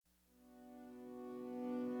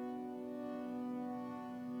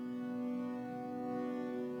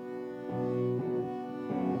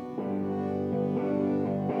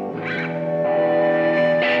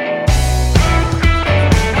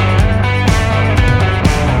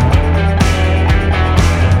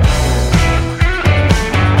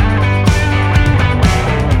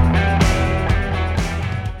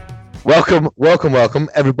Welcome,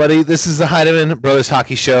 everybody. This is the Heineman Brothers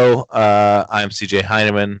Hockey Show. I'm CJ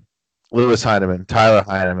Heineman, Lewis Heineman, Tyler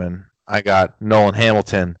Heineman. I got Nolan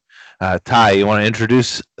Hamilton. Ty, you want to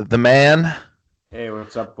introduce the man? Hey,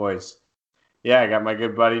 what's up, boys? Yeah, I got my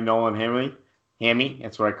good buddy Nolan Hammy.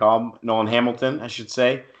 That's what I call him. Nolan Hamilton, I should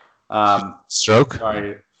say. Stroke.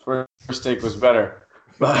 Sorry, first take was better.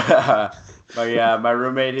 But my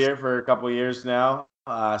roommate here for a couple of years now,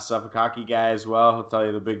 Suffolk hockey guy as well. He'll tell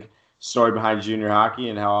you the big story behind junior hockey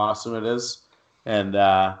and how awesome it is. And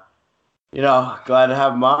glad to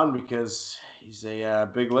have him on because he's a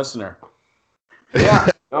big listener. Yeah.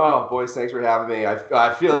 Oh, boys, thanks for having me.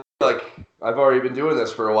 I feel like I've already been doing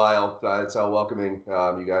this for a while. That's how welcoming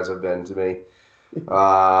you guys have been to me.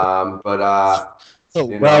 Welcome.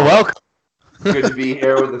 Good to be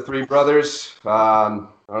here with the three brothers. I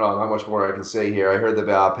don't know how much more I can say here. I heard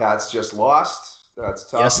the Pats just lost. That's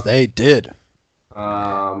tough. Yes, they did.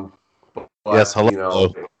 Yes,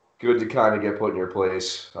 hello. Good to kind of get put in your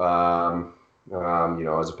place. As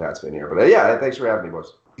a Pats fan here. But yeah, thanks for having me,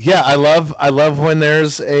 boys. Yeah, I love when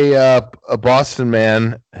there's a Boston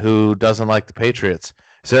man who doesn't like the Patriots.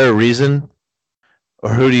 Is there a reason,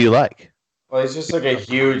 or who do you like? Well, he's just like a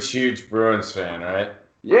huge Bruins fan, right?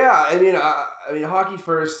 Yeah, I mean, hockey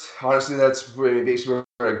first. Honestly, that's basically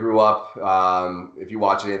where I grew up. If you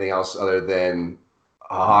watch anything else other than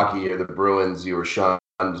hockey or the Bruins, you were shunned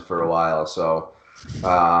for a while. So,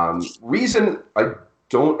 reason I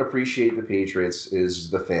don't appreciate the Patriots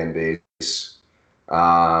is the fan base.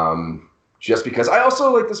 Just because I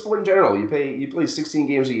also like the sport in general. You play 16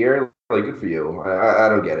 games a year, like good for you. I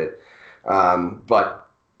don't get it. But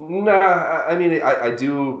nah, I mean, I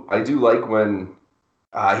do like when.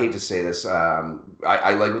 I hate to say this. I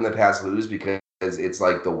like when the Pats lose because it's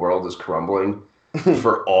like the world is crumbling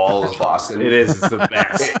for all of Boston. It is. It's the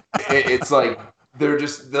best. It's like they're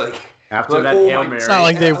just like after that Hail Mary. It's not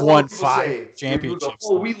like they've won 5 championships.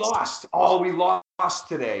 We lost. We lost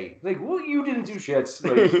today. Like, well, you didn't do shit.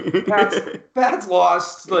 Like, Pats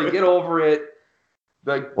lost. Like, get over it.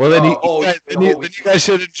 Like, well, then you guys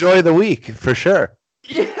should enjoy the week for sure.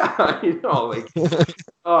 Yeah, that's you know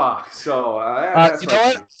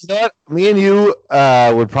what? Me and you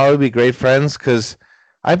would probably be great friends because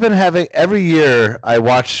I've been having every year I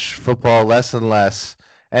watch football less and less.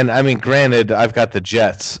 And I mean, granted, I've got the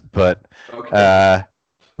Jets, but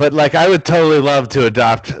like I would totally love to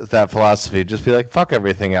adopt that philosophy. Just be like, fuck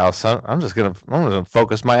everything else. I'm just gonna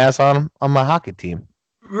focus my ass on my hockey team.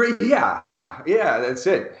 Yeah, that's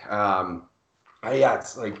it.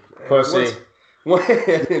 It's like pussy.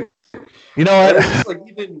 You know what?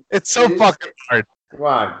 It's so fucking hard. Come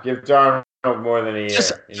on, give Darnold more than a year.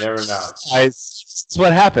 You never know. It's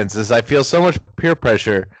what happens is I feel so much peer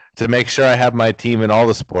pressure to make sure I have my team in all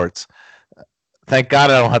the sports. Thank God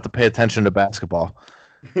I don't have to pay attention to basketball.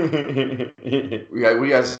 we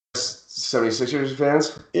guys 76ers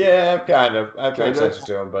fans? Yeah, kind of. I pay attention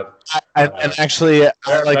to them, but I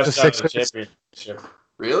like the Sixers. Championship.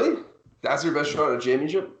 Really? That's your best shot at a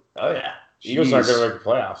championship? Oh yeah. Eagles aren't going to make the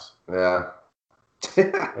playoffs. Yeah.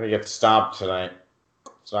 We're going to get stomped tonight.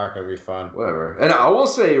 It's not going to be fun. Whatever. And I will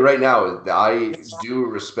say right now, I do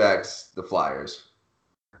respect the Flyers.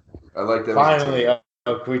 I like them. Finally,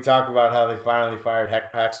 can we talk about how they finally fired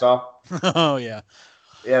Heck Paxtall? Oh, yeah.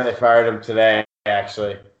 Yeah, they fired him today,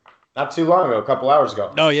 actually. Not too long ago, a couple hours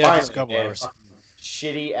ago. No, yeah, just a couple hours.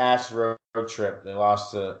 Shitty-ass road trip. They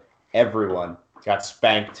lost to everyone. Got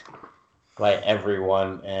spanked by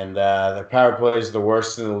everyone, and their power play is the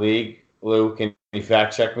worst in the league. Lou, can you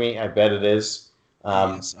fact check me? I bet it is.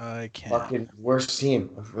 Yes, I can. Fucking worst team.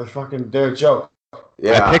 They're a joke.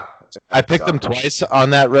 Yeah, I picked them twice on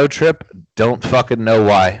that road trip. Don't fucking know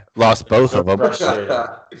why. Lost both of them.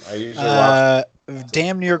 I usually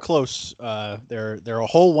damn near close. They're a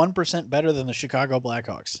whole 1% better than the Chicago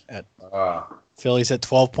Blackhawks. Philly's at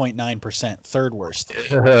 12.9%, third worst.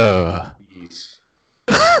 Jeez.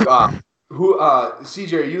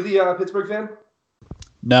 CJ, are you the Pittsburgh fan?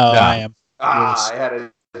 No, I am. I had a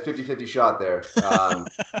 50-50 shot there.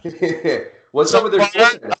 What's up with their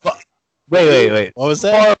Wait. What was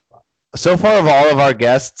that? So far of all of our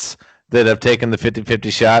guests that have taken the 50-50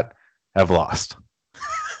 shot have lost.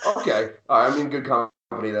 Okay. I mean, good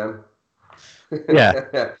company then. Yeah.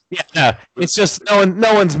 No, it's just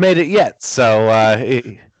no one's made it yet. So,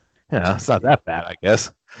 it's not that bad, I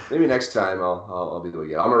guess. Maybe next time I'll be the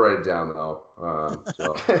guy. I'm gonna write it down though,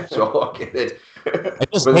 so I'll get it. I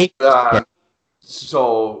just hate.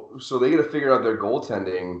 So they got to figure out their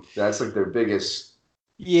goaltending. That's like their biggest.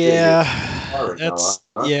 Yeah,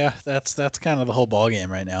 that's kind of the whole ball game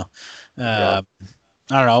right now.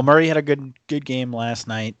 I don't know. Murray had a good game last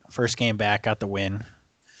night. First game back, got the win.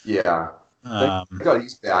 Yeah. Thank God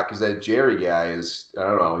he's back because that Jerry guy is, I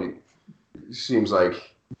don't know, he seems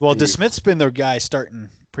like. Well, DeSmith's been their guy starting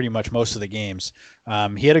pretty much most of the games.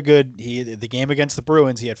 He had the game against the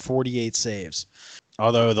Bruins, he had 48 saves.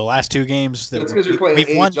 Although the last two games that's because you're playing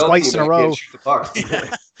we've won twice in a row.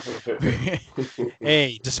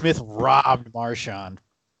 Hey, DeSmith robbed Marchand.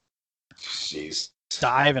 Jeez.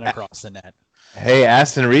 Diving across the net. Hey,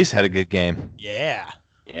 Aston Reese had a good game. Yeah.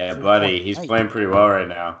 Yeah, buddy. He's playing pretty well right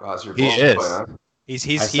now. He is.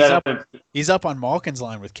 He's up on Malkin's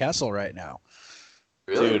line with Kessel right now.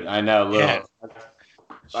 Really? Dude, I know. Yeah.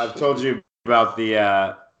 I've told you about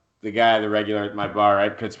the guy, the regular at my bar,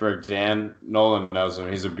 right? Pittsburgh Dan. Nolan knows him.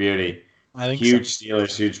 He's a beauty. I think huge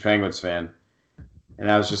Steelers, huge Penguins fan. And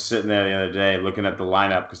I was just sitting there the other day looking at the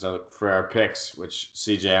lineup because I looked for our picks, which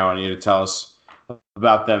CJ, I want you to tell us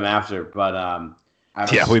about them after. But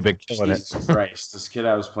we've been killing Jesus it. Christ, this kid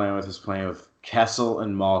I was playing with Kessel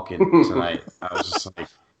and Malkin tonight. I was just like,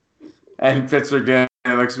 and Pittsburgh Dan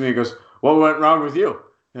looks at me and goes, "What went wrong with you?"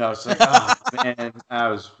 And I was like, "Oh man, I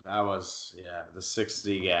was the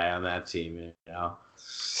 60 guy on that team, you know."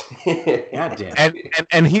 God damn.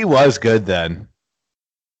 And he was good then.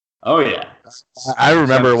 Oh yeah. I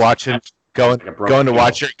remember going to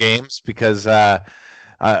watch your games because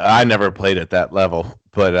I never played at that level,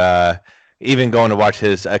 but even going to watch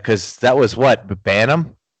his because that was what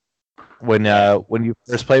Bantam when you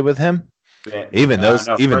first played with him. Yeah. First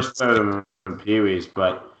played with him in Pee-wees,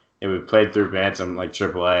 but we played through Bantam like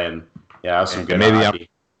AAA, and yeah, that was some good hockey.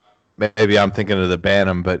 Maybe I'm thinking of the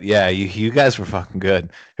Bantam, but yeah, you guys were fucking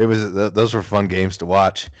good. Those were fun games to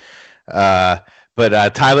watch.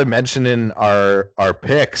 But Tyler mentioned in our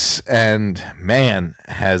picks, and man,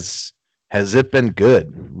 has it been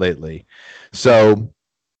good lately? So,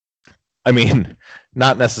 I mean,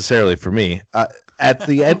 not necessarily for me. At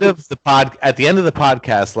the end of the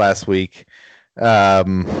podcast last week,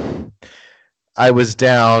 I was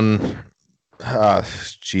down.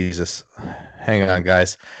 Jesus, hang on,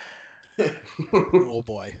 guys. Oh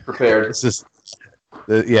boy, prepared. This is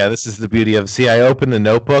the beauty of. See, I opened the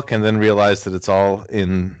notebook and then realized that it's all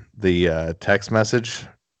in the text message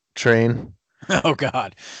train. Oh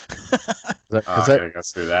God. I gotta go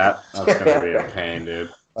through that. That's gonna be a pain,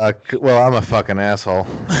 dude. Well, I'm a fucking asshole.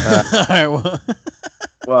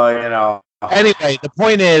 Well, you know. Anyway, the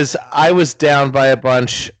point is, I was down by a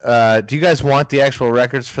bunch. Do you guys want the actual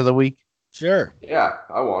records for the week? Sure. Yeah,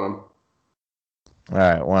 I want them. All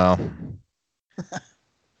right. Well,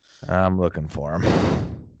 I'm looking for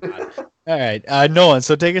them. All right, Nolan.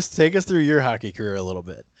 So take us through your hockey career a little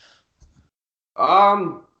bit. A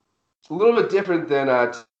little bit different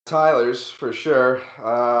than Tyler's for sure.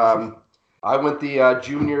 I went the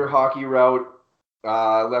junior hockey route.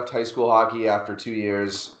 Left high school hockey after 2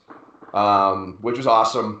 years, which was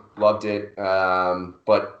awesome. Loved it,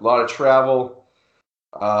 but a lot of travel.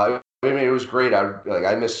 I mean, it was great.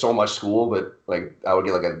 I missed so much school, but I would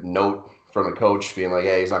get a note from a coach being like,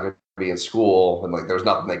 "Hey, he's not going to be in school," and there was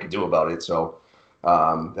nothing they could do about it. So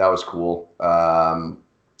that was cool.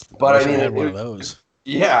 But I mean, had one of those.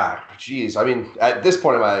 Yeah, geez. I mean, at this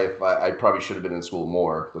point in my life, I probably should have been in school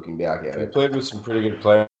more. Looking back at it, we played with some pretty good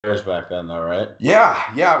players back then, though, right?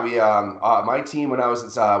 Yeah. We my team when I was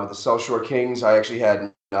with the South Shore Kings, I actually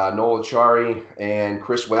had Noel Achari and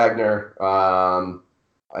Chris Wagner.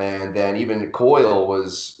 And then even Coyle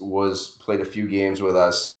was played a few games with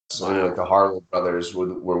us. So, the Harlow brothers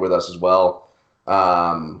were with us as well.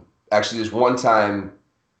 Actually, there's one time.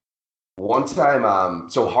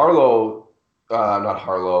 So Harlow, not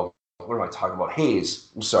Harlow. What am I talking about? Hayes.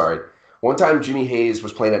 I'm sorry. One time, Jimmy Hayes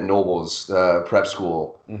was playing at Nobles prep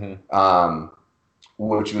school,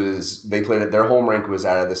 which was they played at their home rink was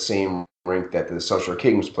out of the same rink that the South Shore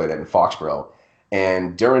Kings played at in Foxborough.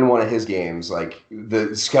 And during one of his games,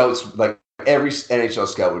 the scouts, every NHL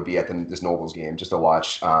scout would be at this Nobles game just to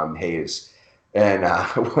watch Hayes. And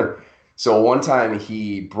so one time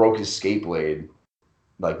he broke his skate blade,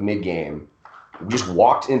 mid-game. We just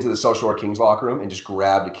walked into the South Shore Kings locker room and just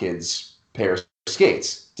grabbed a kid's pair of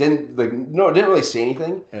skates. Didn't really say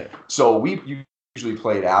anything. Yeah. So we usually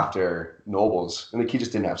played after Nobles, and the kid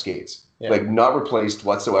just didn't have skates, not replaced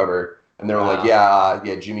whatsoever. And they were like, "Yeah,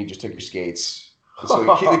 Jimmy just took your skates." So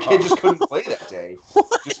the kid just couldn't play that day.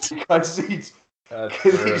 Just because this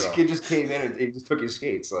kid just came in and he just took his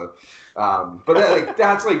skates. So, but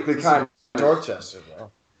that's the kind of Dorchester,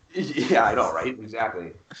 bro. Yeah, I know, right?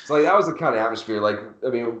 Exactly. So that was the kind of atmosphere. I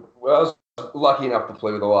was lucky enough to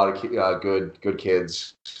play with a lot of good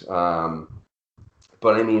kids.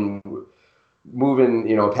 But I mean, moving,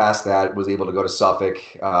 past that, was able to go to Suffolk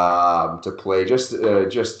to play just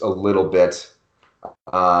a little bit.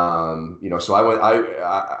 So when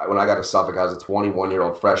I got to Suffolk, I was a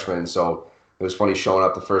 21-year-old freshman. So it was funny showing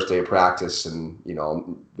up the first day of practice, and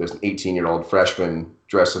there's an 18-year-old freshman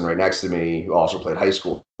dressing right next to me who also played high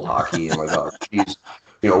school hockey, and like, oh, geez,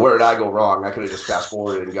 where did I go wrong? I could have just fast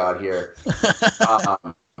forwarded and got here.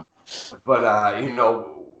 But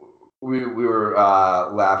we were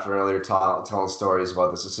laughing earlier, telling stories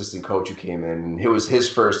about this assistant coach who came in, and it was his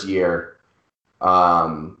first year,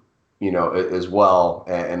 as well.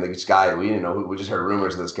 And this guy, we didn't know. We just heard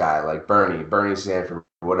rumors of this guy, like Bernie Sanford,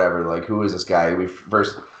 whatever. Like, who is this guy? We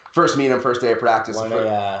first meet him first day of practice.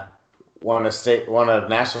 Won a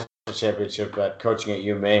national championship at coaching at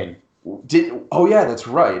UMaine. Oh yeah, that's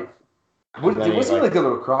right. Wasn't he like a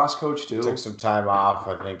lacrosse coach too? Took some time off.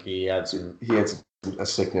 I think he had a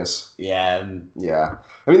sickness. Yeah.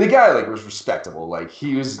 I mean, the guy was respectable. Like,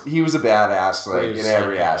 he was a badass, in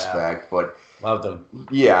every aspect. Yeah. But loved him.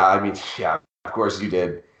 Yeah, I mean, yeah, of course you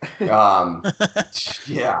did.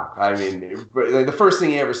 Yeah, I mean, but the first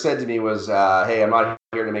thing he ever said to me was, "Hey, I'm not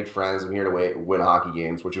here to make friends. I'm here to win hockey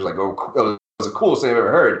games," which was like, it was the coolest thing I've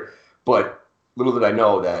ever heard. But little did I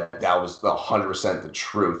know that was 100% the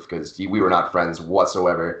truth, because we were not friends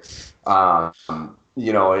whatsoever.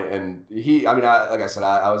 And he, like I said,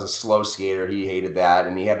 I was a slow skater. He hated that,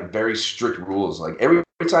 and he had very strict rules. Like, every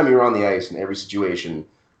time you were on the ice in every situation,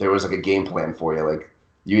 there was like a game plan for you. Like,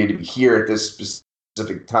 you had to be here at this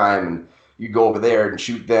specific time, and you go over there and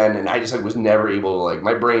shoot then. And I just was never able to,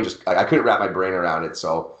 my brain I couldn't wrap my brain around it.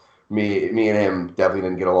 So me and him definitely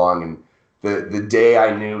didn't get along. And the day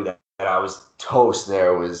I knew that I was toast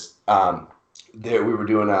there was we were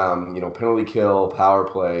doing penalty kill, power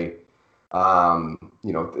play,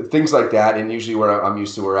 things like that. And usually where I'm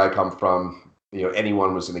used to, where I come from,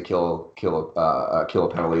 anyone was going to kill a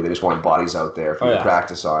penalty. They just wanted bodies out there for to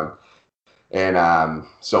practice on. And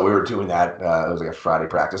so we were doing that. It was like a Friday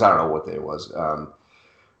practice. I don't know what day it was,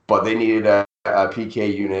 but they needed a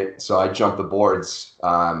PK unit. So I jumped the boards.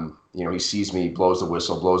 He sees me, blows the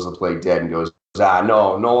whistle, blows the play dead, and goes,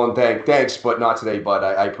 "No, Nolan, thanks, but not today. But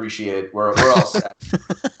I appreciate it. We're all set."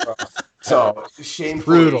 So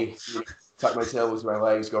shamefully, tuck my tail with my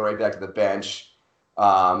legs, go right back to the bench.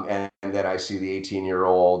 And then I see the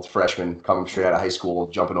 18-year-old freshman coming straight out of high school,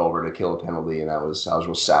 jumping over to kill a penalty, and I was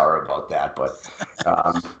real sour about that. But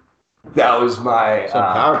that was my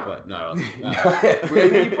power play. No.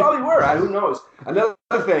 You probably were. Who knows? Another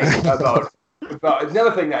thing that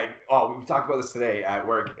we talked about this today at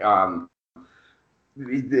work.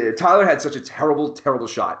 Tyler had such a terrible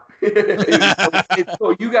shot.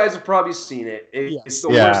 So you guys have probably seen it. It's the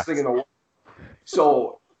worst thing in the world.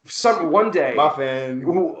 So one day,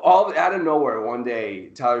 all out of nowhere, one day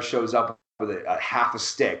Tyler shows up with a half a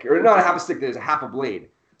stick, or not a half a stick. There's a half a blade.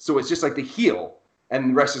 So it's just like the heel, and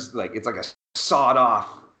the rest is it's like a sawed off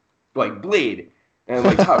blade. And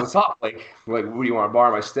Tyler, what's up? What do you want to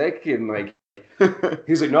borrow my stick? And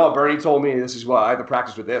he's like, "No, Bernie told me this is what I have to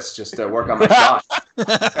practice with this just to work on my shot."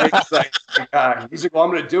 He's like, "Well,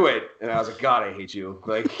 I'm gonna do it." And I was like, "God, I hate you."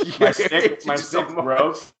 My stick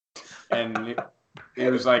broke, and it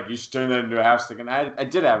was like, "You should turn that into a half stick." And I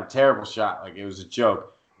did have a terrible shot. It was a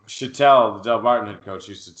joke. Chattel, the Del Barton head coach,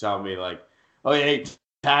 used to tell me "Oh, hey,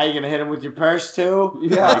 Ty, you gonna hit him with your purse too?"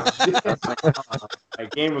 Yeah. That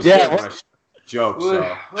game was good. Joke.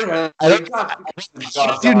 So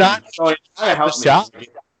do not help shot.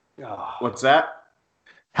 What's that?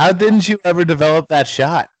 How didn't you ever develop that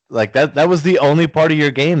shot? That was the only part of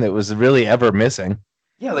your game that was really ever missing.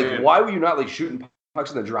 Yeah, why were you not shooting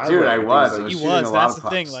pucks in the driveway? Dude, I was. He was. That's the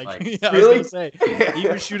thing. Really? I was gonna say he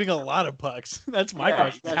was shooting a lot of pucks. That's my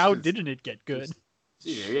question. How didn't it get good?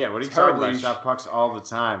 Yeah, what are you talking about? I shot pucks all the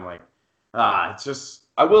time. It's just.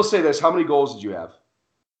 I will say this: how many goals did you have?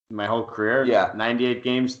 My whole career? Yeah. 98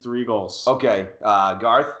 games, 3 goals. Okay.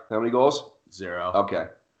 Garth, how many goals? 0. Okay.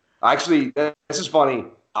 Actually, this is funny.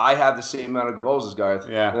 I have the same amount of goals as Garth.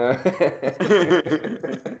 Yeah.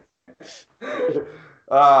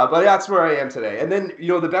 But that's where I am today. And then,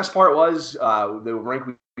 the best part was the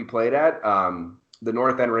rink we played at, the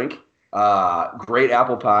North End rink. Great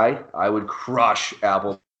apple pie. I would crush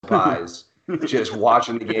apple pies just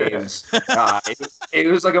watching the games.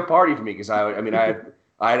 It was like a party for me because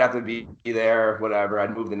I'd have to be there, whatever.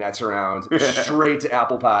 I'd move the nets around, straight to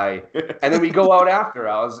apple pie, and then we go out after.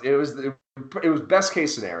 It was best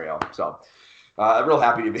case scenario. So I'm real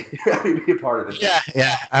happy to be a part of it.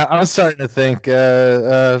 Yeah. I'm starting to think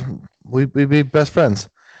we'd be best friends.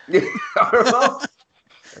 Well,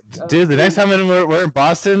 dude, the next time we're in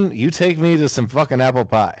Boston, you take me to some fucking apple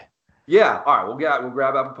pie. Yeah. All right. We'll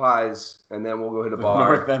grab apple pies and then we'll go hit a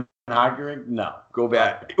bar. North End hockey rink? No. Go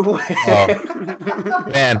back. Man,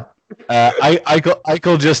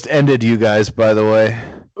 Eichel just ended you guys, by the way.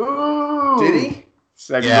 Ooh. Did he?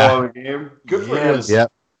 Second Yeah. goal of the game. Good for him.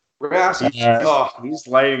 Yep. Rask. He's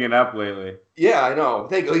lighting it up lately. Yeah, I know.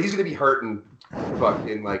 He's going to be hurting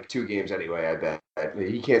in like 2 games anyway, I bet.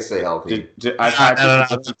 He can't stay healthy. No.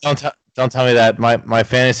 Don't tell me that. My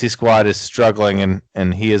fantasy squad is struggling,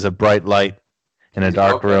 and he is a bright light in a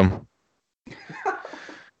dark room.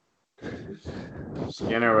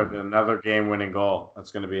 Skinner with another game-winning goal.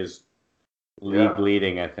 That's going to be his league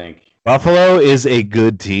leading, I think. Buffalo is a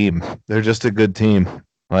good team. They're just a good team.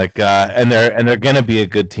 And they're going to be a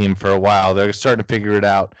good team for a while. They're starting to figure it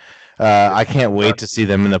out. I can't wait to see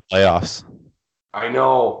them in the playoffs. I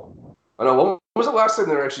know. When was the last time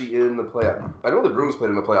they were actually in the playoffs? I know the Bruins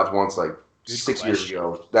played in the playoffs once, like 6 years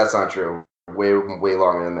ago. That's not true. Way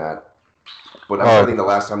longer than that. But I think the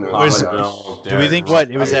last time they were in the playoffs. Do we think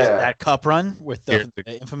it was that cup run with the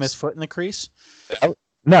infamous foot in the crease?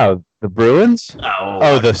 No, the Bruins?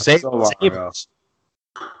 The Sabres. So long ago.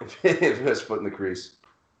 Infamous foot in the crease.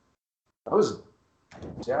 That was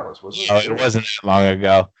Dallas, wasn't it? Oh, it wasn't that long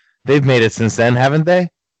ago. They've made it since then, haven't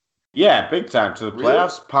they? Yeah, big time. To the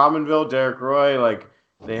playoffs, Pominville, Derek Roy,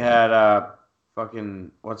 they had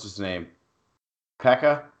fucking, what's his name?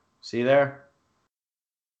 Pekka? See there?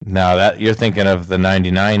 No, that you're thinking of the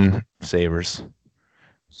 99 Sabres.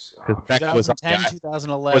 2010,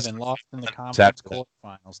 2011, lost in the conference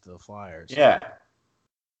quarterfinals to the Flyers. Yeah.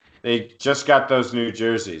 They just got those new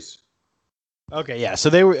jerseys. Okay, yeah. So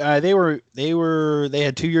they had 2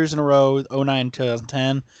 years in a row, 09,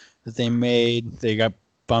 2010, that they made. They got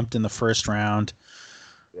bumped in the first round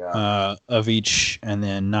of each, and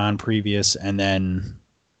then non-previous, and then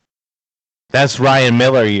that's Ryan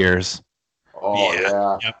Miller years. Oh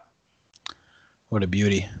yeah. Yep. What a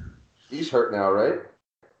beauty. He's hurt now, right?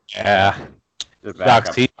 Yeah.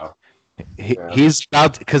 Sucks. He's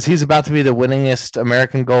about to be the winningest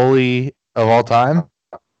American goalie of all time.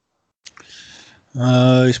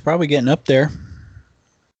 He's probably getting up there.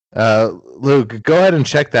 Luke, go ahead and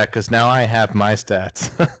check that because now I have my stats.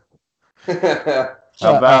 How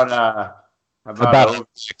about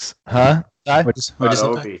 6? Huh?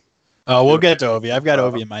 Ovi? Oh, we'll get to Ovi. I've got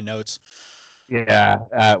Ovi in my notes.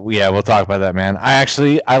 Yeah, we'll talk about that, man. I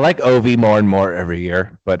like Ovi more and more every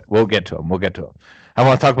year, but we'll get to him. I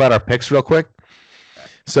want to talk about our picks real quick.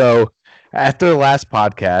 So after the last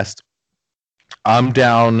podcast, I'm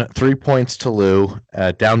down 3 points to Lou,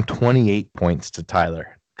 down 28 points to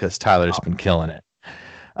Tyler because Tyler's been killing it.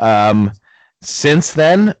 Since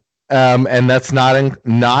then, and that's not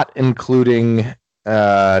including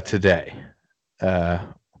today,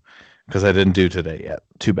 because I didn't do today yet.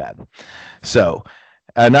 Too bad. So,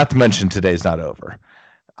 not to mention today's not over.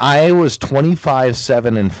 I was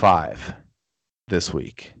 25-7-5 this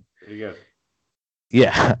week. Pretty good.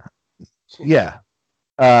 Yeah.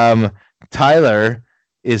 Tyler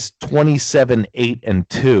is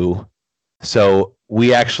 27-8-2. So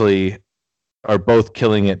we actually are both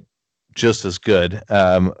killing it just as good.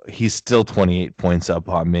 He's still 28 points up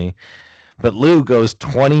on me. But Lou goes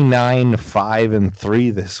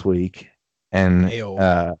 29-5-3 this week and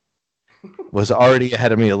was already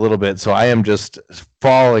ahead of me a little bit. So I am just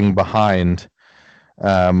falling behind.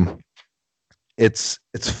 It's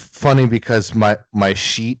funny because my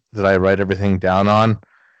sheet that I write everything down on,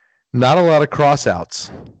 not a lot of crossouts,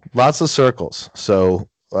 lots of circles. So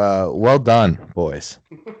well done, boys.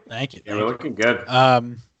 Thank you. Yeah, we're looking good.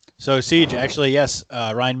 So Siege, actually, yes,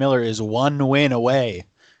 Ryan Miller is 1 win away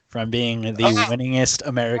from being the winningest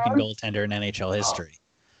American goaltender in NHL history.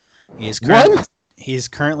 He's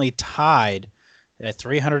currently tied at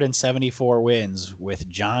 374 wins with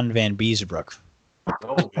John Van Beesbroek.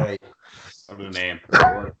 Okay. Of the name.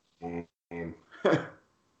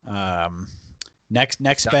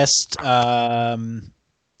 Next best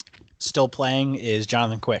still playing is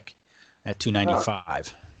Jonathan Quick at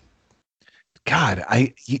 295. God,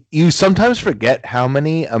 you sometimes forget how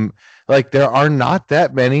many there are not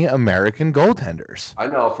that many American goaltenders. I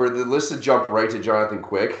know. For the list to jump right to Jonathan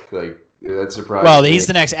Quick, that's surprising. Well, he's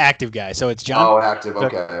the next active guy, so it's John. Oh, active.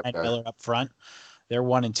 Okay. And Miller up front. They're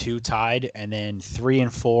 1 and 2 tied, and then 3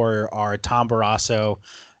 and 4 are Tom Barrasso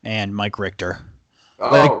and Mike Richter.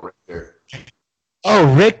 Richter.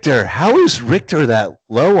 Oh, Richter. How is Richter that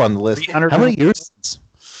low on the list? How many years?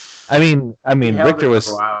 I mean, Richter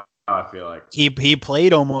was. I feel like he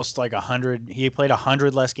played almost like 100. He played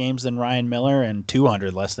 100 less games than Ryan Miller and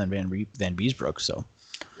 200 less than Van Beesbroek. So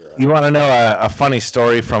You want to know a funny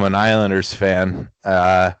story from an Islanders fan?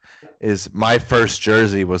 Is my first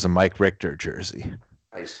jersey was a Mike Richter jersey.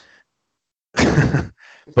 Nice.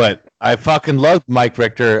 But I fucking loved Mike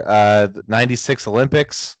Richter. The '96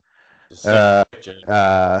 Olympics, and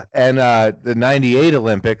the '98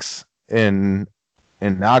 Olympics in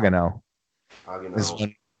Nagano. Is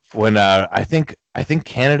when I think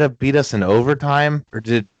Canada beat us in overtime, or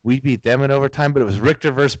did we beat them in overtime? But it was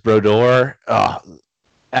Richter versus Brodeur. Oh,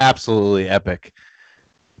 absolutely epic.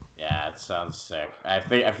 Yeah, it sounds sick. I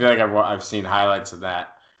feel like I've seen highlights of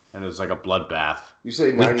that, and it was like a bloodbath. You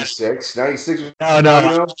say 96? 96?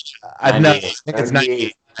 No. I think it's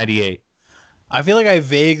 98. I feel like I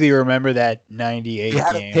vaguely remember that 98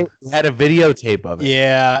 game. We had a videotape of it.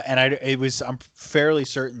 Yeah, and I'm fairly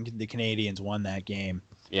certain the Canadians won that game.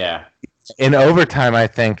 Yeah. In overtime, I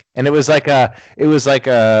think, and it was like a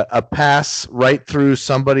pass right through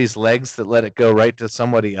somebody's legs that let it go right to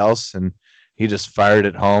somebody else, and he just fired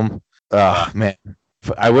it home. Oh man,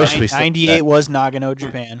 I wish 98 was Nagano,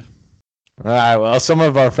 Japan. All right, well, some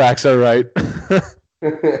of our facts are right.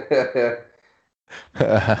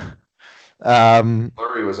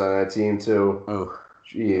 Fleury was on that team too. Oh,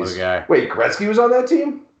 jeez. what a guy. Wait, Gretzky was on that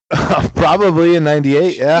team? Probably in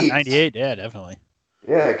 '98. Yeah, 98. Yeah, definitely.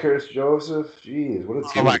 Yeah, Curtis Joseph. Jeez, what a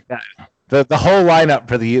team! Oh my god, the whole lineup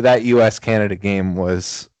for that U.S. Canada game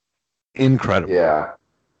was incredible. Yeah,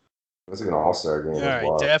 it was like an all-star game.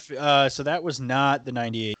 All right, so that was not the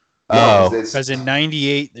 98. Oh, because in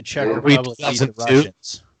 '98 the Czech It'd be Republic beat the 2002?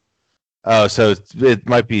 Russians. Oh, so it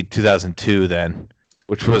might be 2002 then,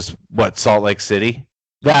 which was what, Salt Lake City?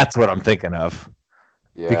 That's what I'm thinking of.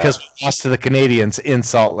 Yeah. Because we lost to the Canadians in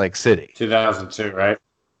Salt Lake City. 2002, right?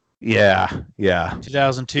 Yeah.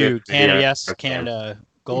 2002, Yeah. Canada, Yeah. yes, Canada,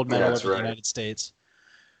 gold medal That's over the right. United States.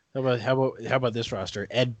 How about this roster?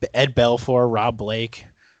 Ed Belfour, Rob Blake,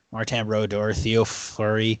 Martin Brodeur, Theo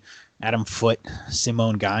Fleury, Adam Foote,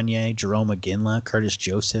 Simone Gagne, Jerome McGinley, Curtis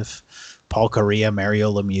Joseph, Paul Correa,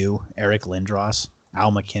 Mario Lemieux, Eric Lindros,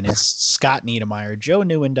 Al McInnes, Scott Niedermayer, Joe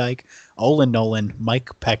Neuendijk, Olin Nolan, Mike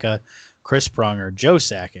Pekka, Chris Pronger, Joe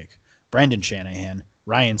Sakic, Brendan Shanahan,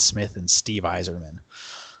 Ryan Smith, and Steve Yzerman.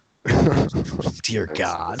 Dear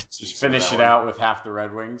God. Just finish it out with half the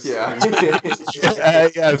Red Wings. Yeah. Yeah,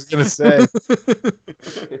 I was gonna say.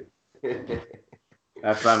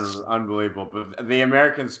 That's unbelievable. But the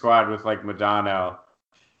American squad with like Madonna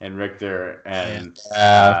and Richter and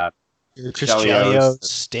Chris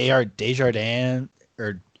Chelios, Desjardins,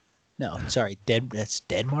 that's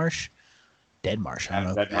Deadmarsh. Deadmarsh, I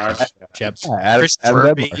don't know. Deadmarsh. Chris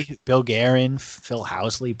Adam Turby, Bill Guerin, Phil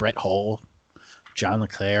Housley, Brett Hull, John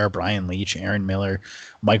LeClaire, Brian Leach, Aaron Miller,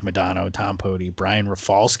 Mike Madonna, Tom Pody, Brian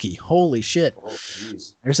Rafalski. Holy shit. Oh,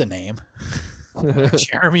 jeez. There's a name.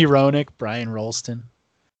 Jeremy Roenick, Brian Rolston,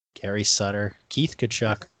 Gary Sutter, Keith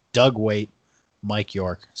Kachuk, Doug Waite, Mike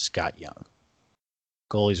York, Scott Young.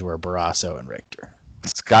 Goalies were Barrasso and Richter.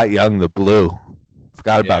 Scott Young, the blue.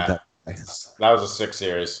 Forgot about that. That was a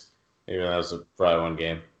 6-series. Even though that was probably one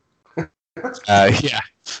game.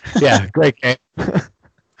 Yeah, great game.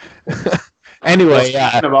 Anyway,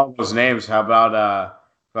 Speaking of all those names, how about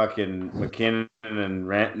fucking McKinnon and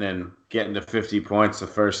Rantanen getting to 50 points the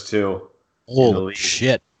first two? Oh,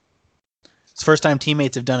 shit. It's the first time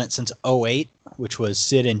teammates have done it since 2008, which was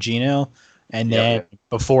Sid and Gino. And then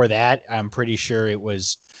before that, I'm pretty sure it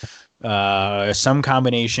was some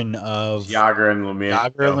combination of Yager and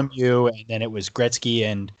Lemieux. And then it was Gretzky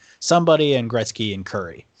and somebody, and Gretzky and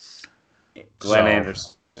Curry. Glenn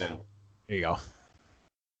Anderson. There you go.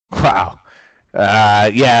 wow.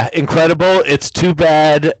 Yeah, incredible. It's too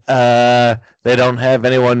bad they don't have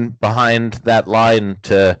anyone behind that line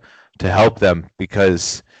to help them,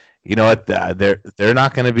 because you know what, they're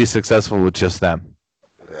not going to be successful with just them.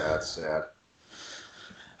 Yeah, that's sad.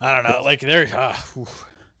 I don't know. Like they're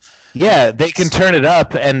Yeah, they can turn it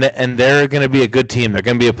up, and they're going to be a good team. They're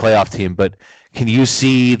going to be a playoff team. But can you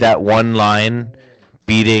see that one line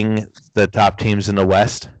beating the top teams in the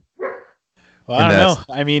West? Well, I don't know.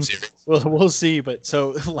 I mean, we'll see. But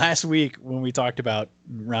so last week when we talked about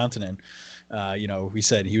Rantanen, we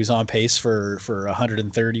said he was on pace for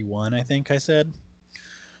 131. I think I said.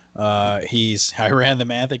 I ran the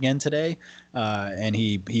math again today, and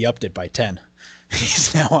he upped it by 10.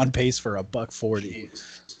 He's now on pace for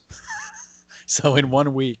 $140. So in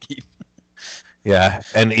 1 week. Yeah,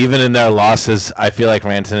 and even in their losses, I feel like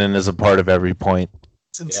Rantanen is a part of every point.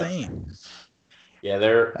 It's insane. Yeah,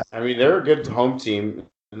 they're a good home team,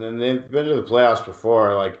 and then they've been to the playoffs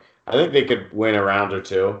before. Like, I think they could win a round or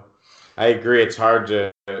two. I agree, it's hard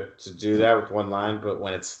to do that with one line, but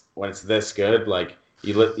when it's this good, like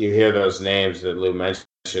you hear those names that Lou mentioned,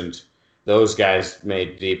 mentioned, those guys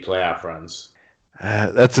made deep playoff runs.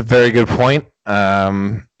 That's a very good point.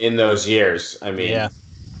 In those years, I mean, Yeah.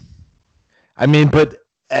 But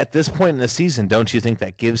at this point in the season, don't you think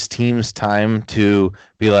that gives teams time to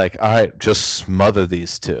be like, all right, just smother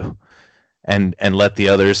these two, and let the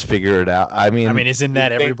others figure it out? I mean, isn't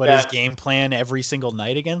that everybody's game plan every single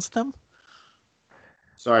night against them?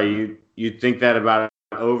 Sorry, you think that about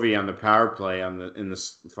Ovi on the power play in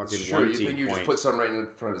this fucking sure, one you team think you point, just put something right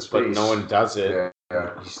in front of his but face. no one does it.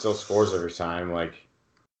 Yeah. He still scores every time. Like,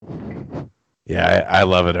 yeah, I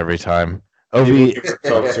love it every time. Ovi gives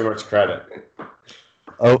himself too much credit.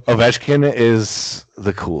 Ovechkin is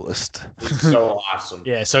the coolest. He's so awesome.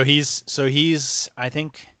 Yeah, so he's I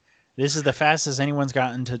think this is the fastest anyone's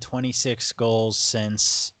gotten to 26 goals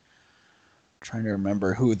since. I'm trying to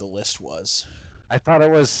remember who the list was. I thought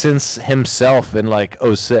it was since himself in like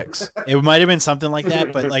 06. It might have been something like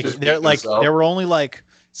that, but like Just there pick himself. there were only like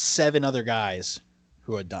 7 other guys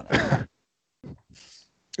who had done it.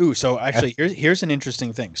 Ooh, so actually here's an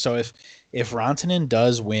interesting thing. So if Rantanen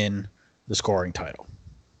does win the scoring title,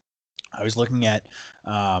 I was looking at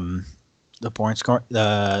the point score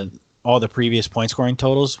all the previous point scoring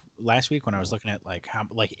totals last week when I was looking at like how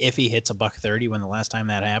if he hits $130 when the last time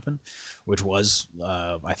that happened, which was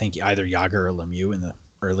I think either Yager or Lemieux in the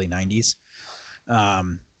early 90s.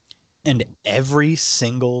 And every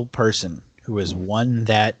single person who has won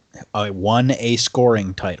a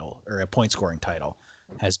scoring title or a point scoring title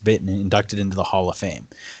has been inducted into the Hall of Fame.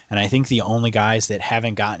 And I think the only guys that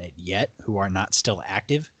haven't gotten it yet who are not still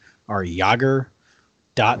active are Yager,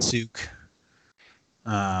 Datsuk.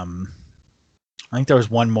 I think there was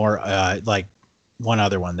one more, like one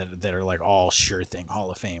other one that are like all sure thing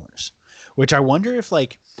Hall of Famers, which I wonder if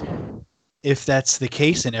that's the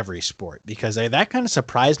case in every sport, because that kind of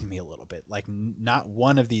surprised me a little bit. Like not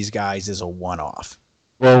one of these guys is a one-off.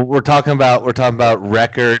 Well, we're talking about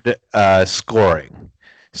record scoring.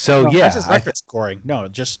 So Not yeah, just record scoring. No,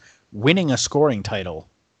 just winning a scoring title.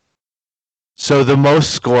 So the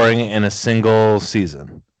most scoring in a single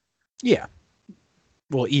season. Yeah.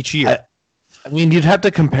 Well, each year. I mean, you'd have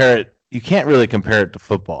to compare it. You can't really compare it to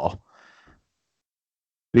football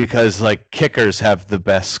because, like, kickers have the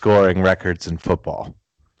best scoring records in football.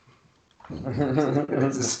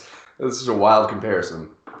 This is a wild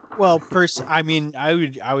comparison. Well, I mean, I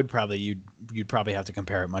would probably you'd probably have to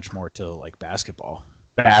compare it much more to like basketball.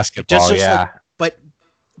 Basketball, yeah.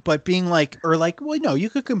 But being like, or like, well, no, you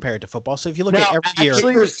could compare it to football. So if you look at every year,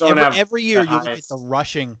 every year you look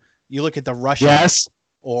at the rushing, yes,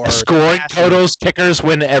 or scoring totals. Kickers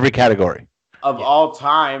win every category of all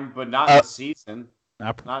time, but not in the season.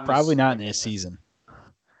 Probably not in this season.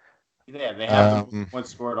 Yeah, they have the points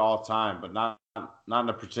scored all time, but not in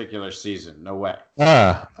a particular season. No way.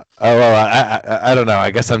 Well, I don't know. I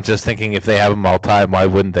guess I'm just thinking if they have them all time, why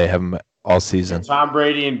wouldn't they have them all season? Tom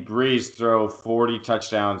Brady and Breeze throw 40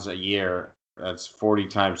 touchdowns a year. That's 40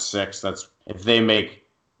 times 6. That's if they make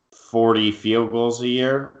 40 field goals a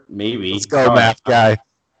year, maybe. Let's go, math guy.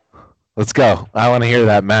 Let's go. I want to hear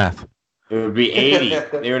that math. It would be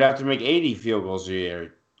 80. They would have to make 80 field goals a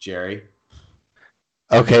year, Jerry.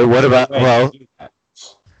 Okay, what about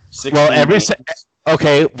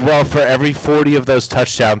for every 40 of those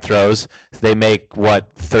touchdown throws, they make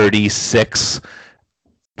 36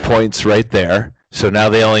 points right there. So now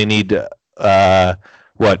they only need you're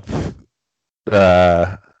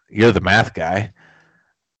the math guy.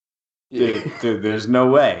 Dude, there's no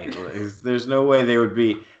way. There's no way they would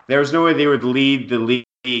lead the league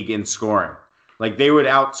in scoring. Like they would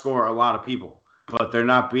outscore a lot of people. But they're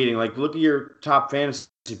not beating. Like, look at your top fantasy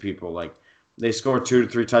people. Like, they score 2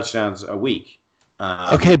 to 3 touchdowns a week.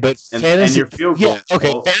 Okay, but fantasy, and your field goal. Yeah,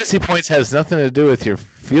 okay, fantasy points has nothing to do with your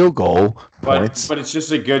field goal points. But it's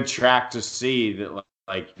just a good track to see that.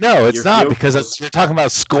 Like, no, it's not because you're talking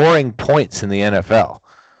about scoring points in the NFL.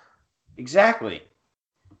 Exactly.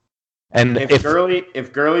 And if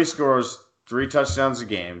Gurley scores 3 touchdowns a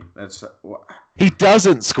game, that's he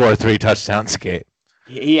doesn't score 3 touchdowns a game.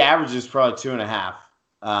 He averages probably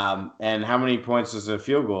 2.5. And how many points does a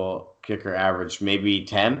field goal kicker average? Maybe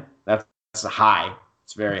 10. That's high.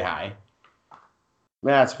 It's very high.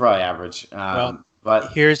 That's probably average.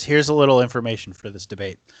 But here's a little information for this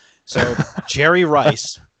debate. So Jerry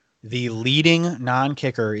Rice, the leading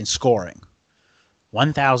non-kicker in scoring,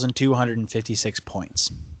 1,256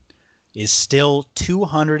 points, is still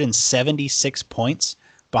 276 points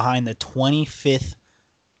behind the 25th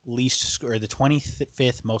the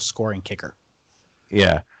 25th most scoring kicker.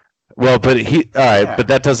 Yeah. Well, but but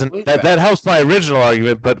that doesn't that helps my original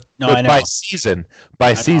argument, but I know. by season.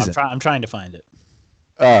 I'm trying to find it.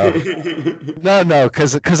 No,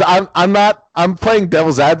 because I'm playing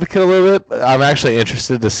devil's advocate a little bit. I'm actually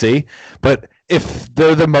interested to see, but if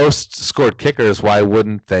they're the most scored kickers, why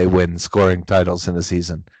wouldn't they win scoring titles in a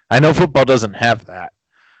season? I know football doesn't have that.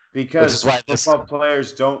 Because football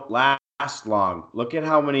players don't last long. Look at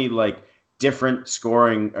how many different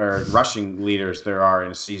scoring or rushing leaders there are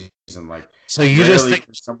in a season. So you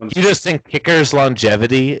just think kickers'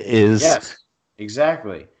 longevity is yes,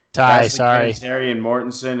 exactly. Ty, sorry. Terry and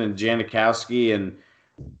Mortensen and Janikowski and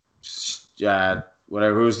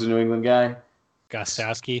whatever. Who's the New England guy?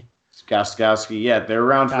 Gostkowski. Gostkowski. Yeah, they're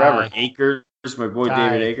around forever. Akers, my boy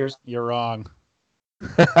David Akers. You're wrong.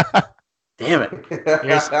 Damn it.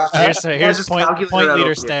 Here's point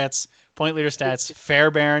leader stats. Point leader stats.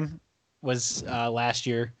 Fairbairn was last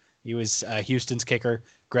year. He was Houston's kicker.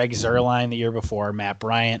 Greg Zuerlein the year before. Matt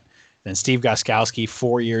Bryant. Then Steve Gostkowski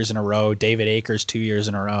 4 years in a row. David Akers 2 years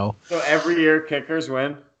in a row. So every year kickers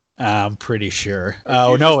win? I'm pretty sure.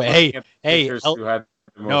 Oh, no. Hey.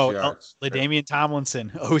 LaDainian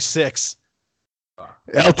Tomlinson, 06.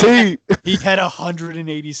 LT. He had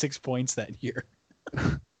 186 points that year.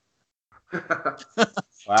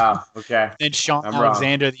 Wow. Okay. Then Sean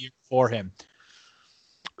Alexander the year before him.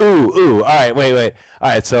 Ooh. All right. Wait. All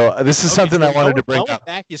right. So this is something I wanted to bring up.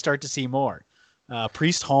 Back, you start to see more.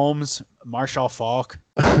 Priest Holmes, Marshall Falk.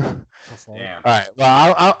 Damn. All right.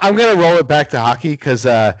 Well, I'm gonna roll it back to hockey because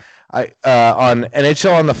I on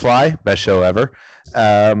NHL on the Fly, best show ever.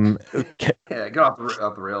 Yeah, got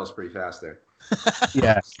off the rails pretty fast there.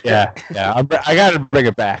 Yeah. I got to bring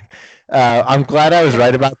it back. I'm glad I was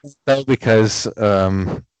right about that though because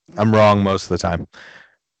I'm wrong most of the time.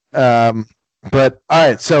 But all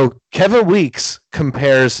right, so Kevin Weeks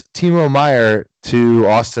compares Timo Meier to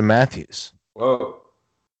Austin Matthews. Whoa.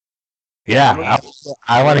 Yeah,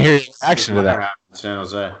 I want to hear your reaction to that. San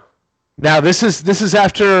Jose. Now this is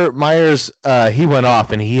after Myers he went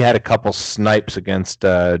off and he had a couple snipes against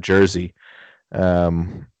Jersey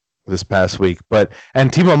this past week.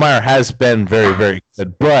 And Timo Meier has been very, very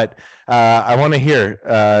good. But I want to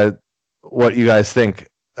hear what you guys think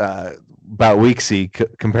about Weeksy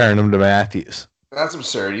comparing him to Matthews. That's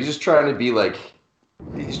absurd. He's just trying to be like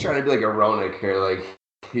a Roenick or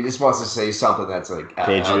he just wants to say something that's out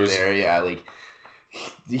there. Yeah,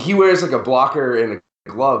 he wears a blocker and a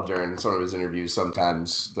glove during some of his interviews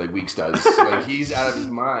sometimes, Weeks does. He's out of his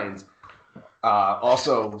mind.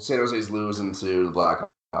 Also, San Jose's losing to the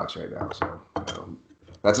Blackhawks right now, so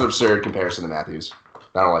that's an absurd comparison to Matthews.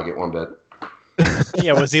 I don't like it one bit.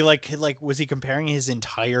 Yeah, was he was he comparing his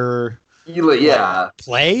entire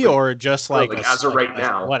play or just as of right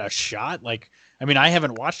now? What a shot! I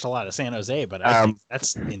haven't watched a lot of San Jose, but I think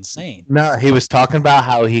that's insane. No, he was talking about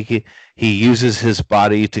how he uses his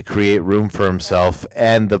body to create room for himself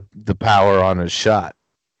and the power on his shot.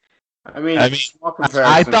 I mean, I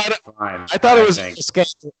thought it was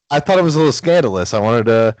a little scandalous. I wanted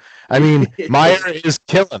to. Meier is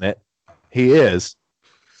killing it. He is.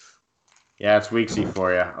 Yeah, it's Weeksy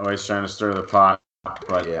for you. Always trying to stir the pot.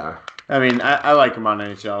 But yeah, I like him on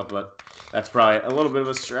NHL, but that's probably a little bit of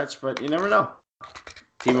a stretch. But you never know.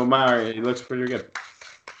 Timo Meier, he looks pretty good.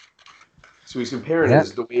 So he's comparing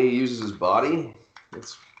the way he uses his body.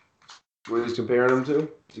 That's what he's comparing them to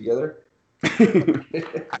together.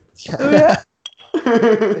 Oh yeah.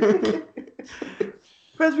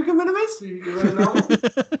 Friends become enemies. You want to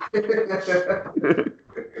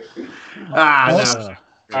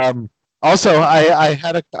know? Also,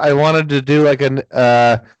 I wanted to do I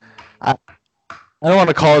don't want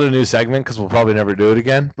to call it a new segment because we'll probably never do it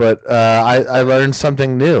again. But I learned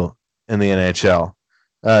something new in the NHL.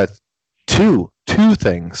 Two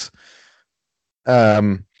things.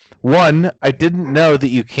 One, I didn't know that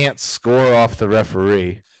you can't score off the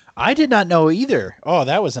referee. I did not know either. Oh,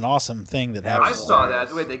 that was an awesome thing that happened. I saw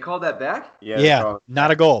that. Wait, they called that back? Yeah,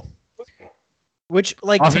 not a goal. Which,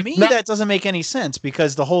 to me, that doesn't make any sense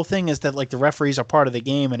because the whole thing is that, the referees are part of the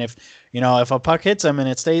game, and if a puck hits them and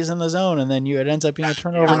it stays in the zone, and then it ends up being a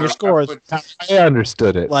turnover and your score. I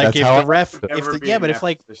understood it. If the ref,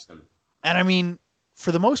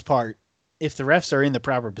 for the most part, if the refs are in the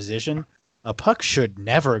proper position, a puck should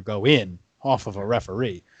never go in off of a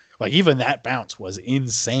referee. Even that bounce was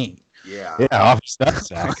insane. Yeah. Yeah, off his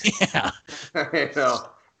nutsack. Yeah. I know.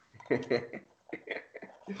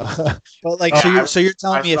 But so you're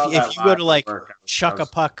telling me if you go to chuck a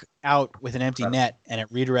puck out with an empty net and it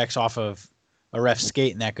redirects off of a ref's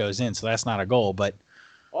skate and that goes in, so that's not a goal. But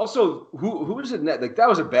also, who was it net? That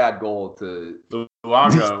was a bad goal to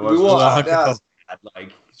Luongo.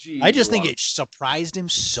 I just think it surprised him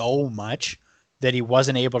so much that he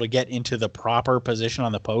wasn't able to get into the proper position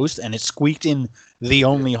on the post, and it squeaked in the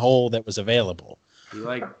only hole that was available. He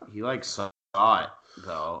saw it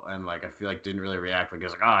though, and like I feel like didn't really react. Like he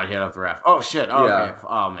was like, I hit up the ref. Oh shit. Oh, Yeah. okay.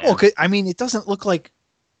 Oh man. Well, I mean, it doesn't look like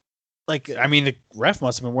the ref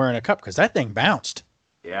must have been wearing a cup because that thing bounced.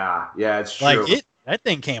 Yeah, it's true. Like that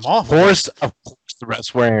thing came off. Of course, the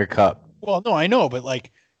ref's wearing a cup. Well, no, I know, but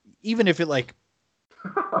like, even if it like,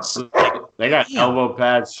 They got Damn. elbow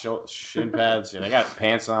pads, shin pads, and they got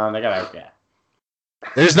pants on. They got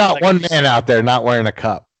There's not Like- one man out there not wearing a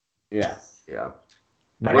cup. yeah. Yeah.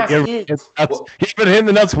 I got He's been hitting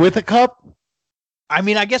the nuts with a cup. I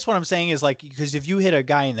mean, I guess what I'm saying is like, because if you hit a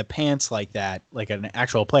guy in the pants like that, like an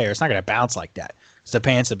actual player, it's not going to bounce like that. It's the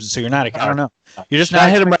pants, so you're not. I don't know. You're just not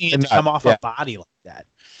hit him right expecting in it the to come nuts, off yeah. a body like that.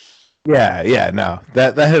 Yeah, no,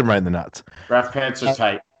 that hit him right in the nuts. Ref pants are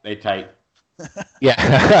tight. They tight.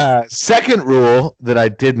 Yeah. Second rule that I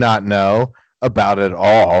did not know about at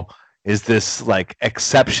all is this like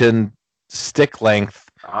exception stick length.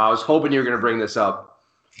 I was hoping you were going to bring this up.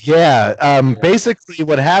 Yeah. Basically,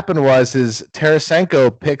 what happened was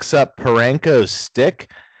Tarasenko picks up Parenko's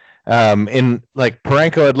stick. In like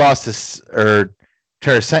Parenko had lost his or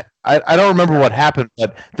Tarasenko. I don't remember what happened,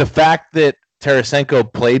 but the fact that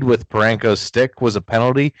Tarasenko played with Parenko's stick was a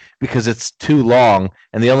penalty because it's too long,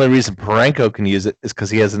 and the only reason Parenko can use it is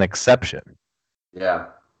because he has an exception. Yeah.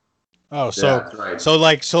 Oh, Yeah, so that's right. so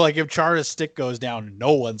like if Chara's stick goes down,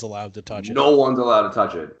 no one's allowed to touch it. No one's allowed to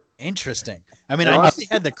touch it. Interesting. I mean, No, I know that's-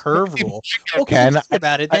 they had the curve rule. Well, Can think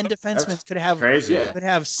about it. Then That's defensemen could have Crazy. Yeah.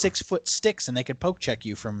 6-foot sticks, and they could poke check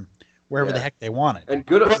you from wherever the Yeah. heck they wanted. And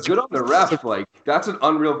good on the ref. Like, that's an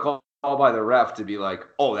unreal call by the ref to be like,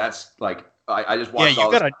 oh, that's like, I just Yeah, watched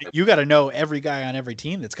all you gotta know every guy on every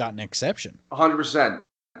team that's got an exception. 100%.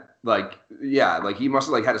 Like, yeah, like he must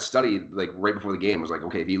have like had to study like right before the game. Was like,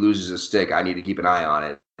 okay, if he loses his stick, I need to keep an eye on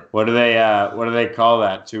it. What do they call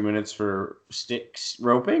that? 2 minutes for sticks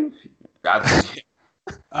roping? That's,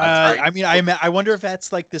 I mean, I wonder if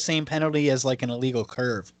that's like the same penalty as like an illegal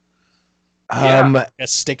curve, Yeah. a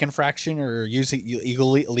stick infraction, or using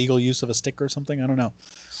illegal use of a stick or something. I don't know.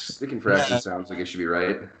 stick infraction sounds like it should be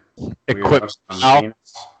right. Equip. Weird.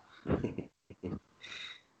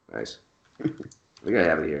 Nice. I think I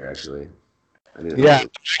have it here actually. I need to- Yeah,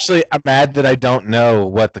 actually, I'm mad that I don't know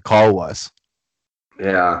what the call was.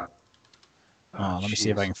 Yeah. Let me see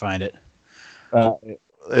if I can find it. It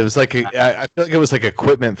was like I feel like it was like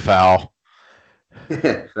equipment foul.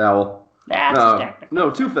 Foul.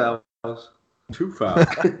 No, two fouls. Two fouls.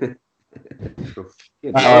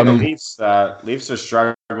 Yeah, The Leafs are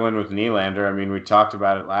struggling with Nylander. I mean, we talked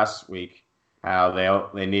about it last week how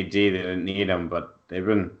they need D. They didn't need him, but they've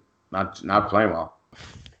been not playing well.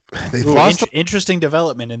 They Ooh, lost. interesting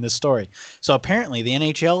development in this story. So apparently, the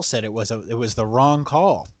NHL said it was the wrong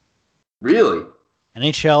call. Really?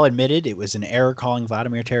 NHL admitted it was an error calling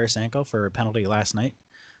Vladimir Tarasenko for a penalty last night.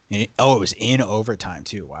 And it was in overtime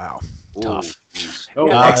too. Wow, tough.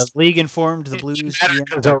 Jeez. League informed the Blues.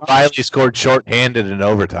 Because O'Reilly scored shorthanded in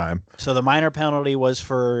overtime. So the minor penalty was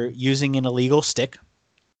for using an illegal stick,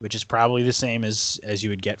 which is probably the same as you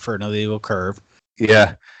would get for an illegal curve.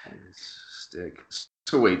 Yeah. Stick.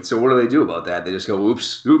 So wait, so what do they do about that? They just go,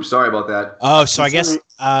 oops, sorry about that. Oh, so I guess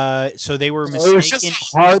so they were It was just mistaken.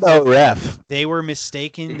 hard out ref. They were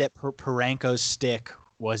mistaken that Parenko's stick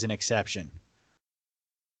was an exception.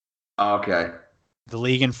 Okay. The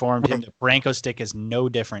league informed him that Parenko's stick is no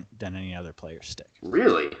different than any other player's stick.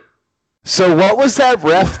 Really? So what was that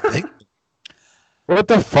ref thinking? What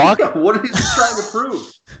the fuck? What is he trying to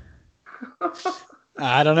prove?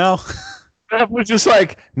 I don't know. Ref was just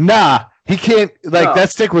like, nah, he can't. Like No. that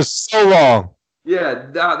stick was so long. Yeah,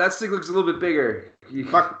 nah, that stick looks a little bit bigger.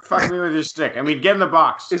 Fuck me with your stick. I mean, get in the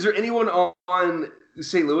box. Is there anyone on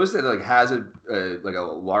St. Louis that like has a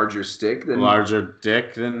larger stick than Larger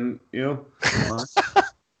dick than you.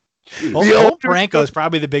 Well, Parenko is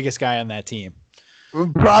probably the biggest guy on that team.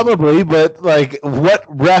 Probably, but like, what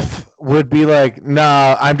ref would be like?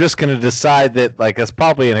 Nah, I'm just gonna decide that like that's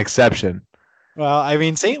probably an exception. Well, I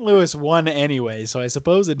mean, St. Louis won anyway, so I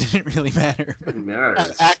suppose it didn't really matter. Doesn't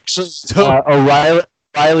matter. Actually,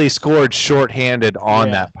 O'Reilly scored shorthanded on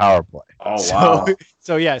Yeah. that power play. Oh wow.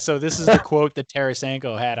 So this is the quote that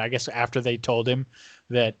Tarasenko had, I guess, after they told him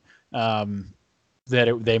that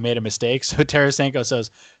they made a mistake. So Tarasenko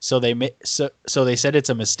says, so they said it's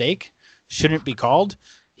a mistake, shouldn't be called.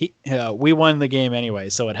 We won the game anyway,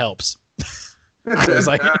 so it helps. So it's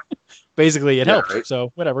like basically it Yeah, helps. right.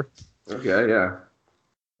 So whatever. Okay, yeah.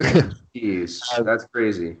 Jeez, that's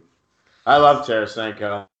crazy. I love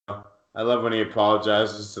Tarasenko. I love when he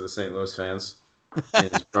apologizes to the St. Louis fans in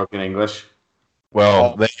his broken English.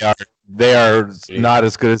 Well, they are not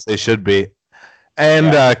as good as they should be. And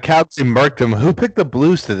Calci murked him. Who picked the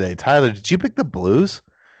Blues today? Tyler, did you pick the Blues?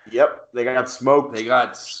 Yep, they got smoked. They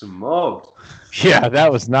got smoked. Yeah,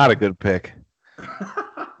 that was not a good pick.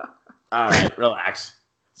 All right, relax.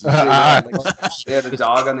 They had a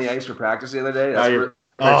dog on the ice for practice the other day.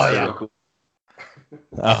 Oh,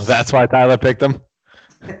 that's why Tyler picked him.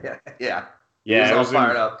 Yeah. Yeah, it was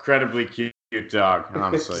fired an up. incredibly cute dog,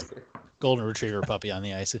 honestly. Golden Retriever puppy on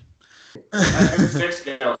the ice. 6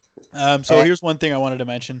 kills. So here's one thing I wanted to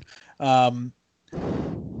mention.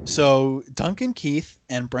 So Duncan Keith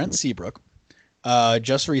and Brent Seabrook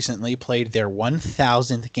just recently played their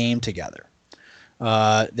 1,000th game together.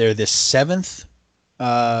 They're the 7th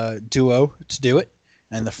duo to do it,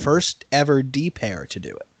 and the first ever D pair to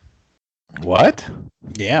do it. What?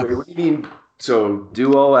 Yeah. Wait, what do you mean? So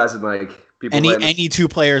duo, as in like people. Any two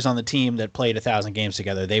players on the team that played 1,000 games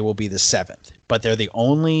together, they will be the 7th. But they're the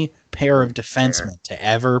only pair of defensemen to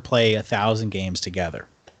ever play 1,000 games together.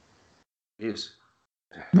 Jeez.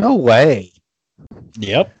 No way.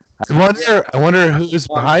 Yep. I wonder who's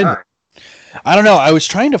behind it. I don't know. I was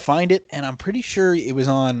trying to find it, and I'm pretty sure it was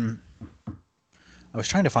on. I was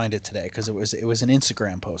trying to find it today because it was an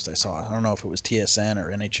Instagram post I saw. I don't know if it was TSN or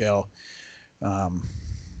NHL,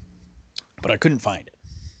 but I couldn't find it.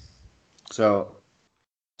 So,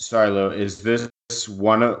 sorry, Lou. Is this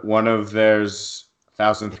one of theirs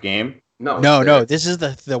 1,000th game? No. This is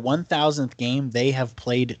the 1,000th game they have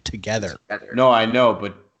played together. No, I know,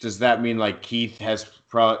 but does that mean like Keith has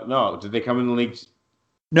probably no? Did they come in the league?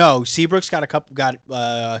 No, Seabrook's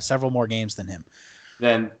got several more games than him.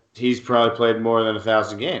 Then he's probably played more than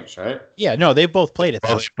 1,000 games, right? Yeah, no, they've both played it.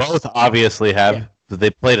 Well, they both obviously have. Yeah. But they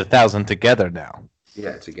played 1,000 together now.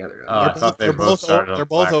 Yeah, together. I thought they both started. They're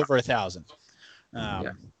both over 1,000.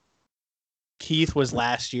 Yeah. Keith was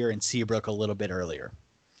last year, and Seabrook a little bit earlier.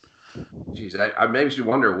 Jeez, I makes you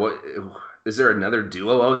wonder, what is there another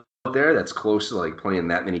duo out there that's close to like playing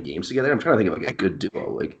that many games together? I'm trying to think of like a good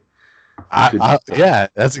duo. Like, yeah,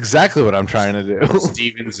 that's exactly what I'm trying to do.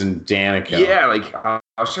 Stevens and Danica. Yeah, like I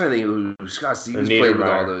was trying to think who Scott Stevens played with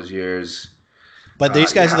all those years. But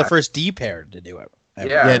these guys are the first D pair to do it.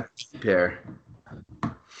 Yeah, pair.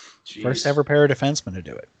 Jeez. First ever pair of defensemen to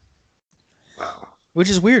do it. Wow. Which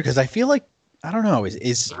is weird because I feel like I don't know. What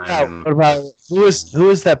about who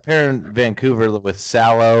is that pair in Vancouver with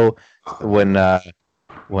Salo when oh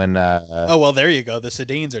well, there you go. The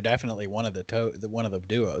Sedins are definitely one of the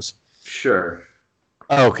duos. Sure.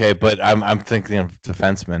 Okay, but I'm thinking of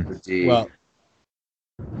defensemen. Well,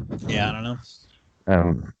 yeah, I don't know.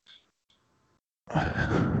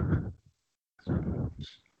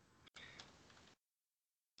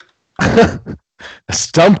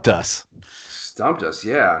 Stumped us,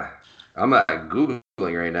 yeah. I'm Googling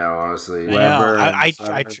right now, honestly. Well,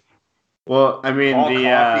 I mean, Paul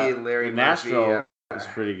Coffey and Larry the Nashville Murphy, is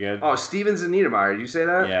pretty good. Oh, Stevens and Niedermeyer. Did you say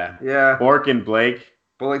that? Yeah. Yeah. Bork and Blake.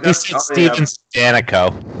 But like he said Stevens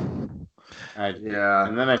Danico. Yeah.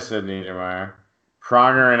 And then I said Niedermeyer.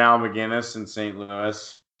 Pronger and Al McGinnis in St.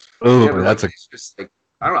 Louis. Ooh, Yeah, that's just like,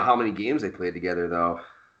 I don't know how many games they played together though.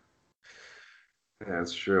 Yeah,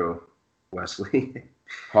 that's true. Wesley.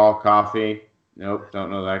 Paul Coffey. Nope,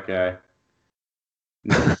 don't know that guy.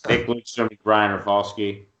 Nick Lidstrom and Brian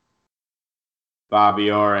Rafalski. Bobby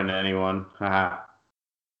Orr and anyone.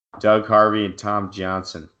 Doug Harvey and Tom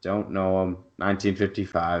Johnson. Don't know them.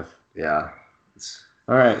 1955. Yeah.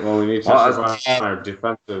 All right. Well, we need to touch on our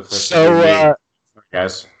defensive.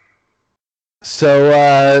 Guys.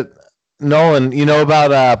 So, Nolan, you know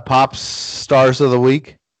about Pop's Stars of the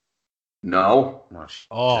Week? No.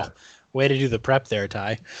 Oh, way to do the prep there,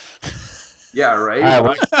 Ty. Yeah, right.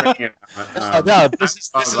 No,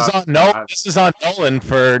 this is on Nolan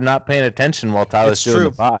for not paying attention while Tyler's doing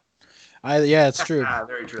the pod. Yeah, it's true.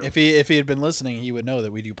 Very true. If he had been listening, he would know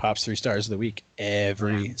that we do Pop's 3 Stars of the Week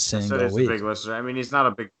every single week. A big listener. I mean, he's not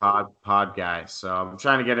a big pod guy, so I'm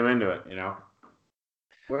trying to get him into it. You know.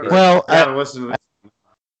 Well, I gotta listen to this.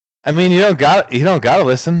 I mean, you don't gotta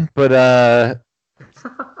listen, but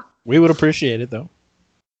we would appreciate it though.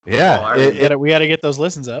 Yeah, we got to get those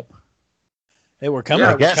listens up. Hey, we're coming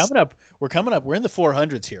up. We're coming up. We're in the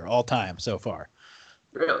 400s here all time so far.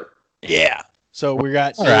 Really? Yeah. So we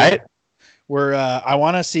got. All right. I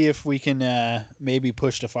want to see if we can maybe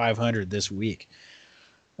push to 500 this week.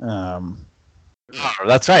 That's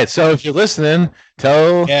right. So if you're listening,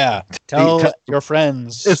 tell your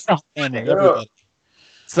friends and everybody.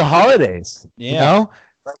 It's the holidays. Yeah. You know?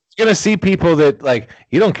 You're gonna see people that like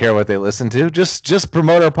you don't care what they listen to. Just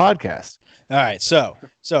promote our podcast. All right. So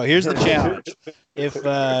here's the challenge. If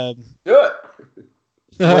do it.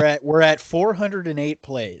 we're at 408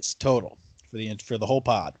 plays total for the whole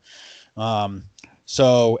pod.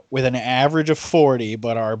 So with an average of 40,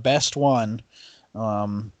 but our best one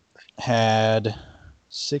had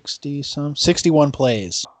 61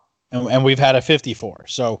 plays, and we've had a 54.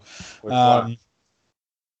 So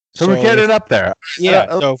so we're getting up there. Yeah.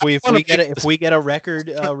 So if we get a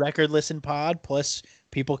record listen pod, plus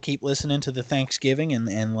people keep listening to the Thanksgiving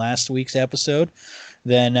and last week's episode,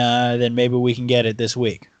 then maybe we can get it this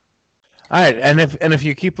week. All right, and if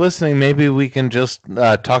you keep listening, maybe we can just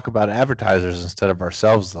talk about advertisers instead of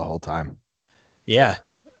ourselves the whole time. Yeah,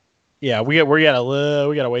 we got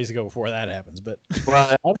a ways to go before that happens, but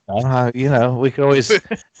well, I don't know, we could always.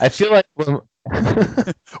 I feel like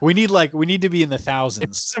we need to be in the thousands.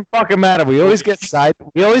 It doesn't fucking matter. We always get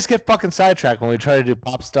fucking sidetracked when we try to do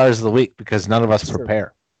pop stars of the week because none of us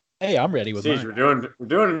prepare. Hey, I'm ready with mine. We're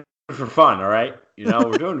doing it for fun, all right?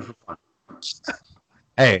 We're doing it for fun.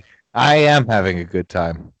 Hey. I am having a good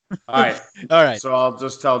time. All right. All right. So I'll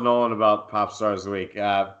just tell Nolan about Pop Stars of the Week.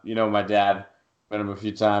 My dad, met him a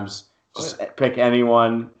few times. Just pick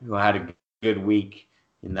anyone who had a good week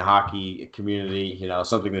in the hockey community,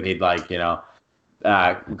 something that he'd like,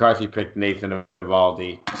 McCarthy picked Nathan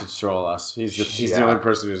Eovaldi to troll us. He's the only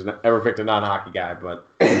person who's ever picked a non-hockey guy, but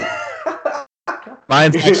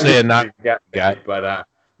mine's actually a non-guy. But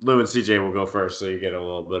Lou and CJ will go first, so you get a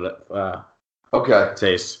little bit of okay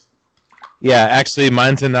taste. Yeah, actually,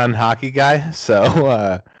 mine's a non-hockey guy.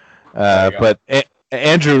 So, but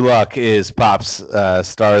Andrew Luck is Pop's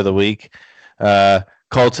star of the week.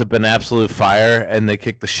 Colts have been absolute fire, and they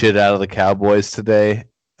kicked the shit out of the Cowboys today.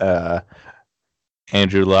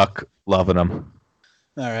 Andrew Luck, loving him.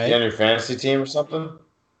 All right. You on your fantasy team or something?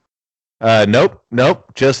 Nope.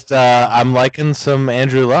 Just I'm liking some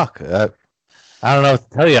Andrew Luck. I don't know what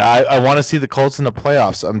to tell you. I want to see the Colts in the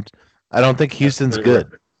playoffs. I don't think Houston's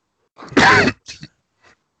good.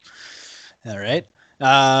 All right.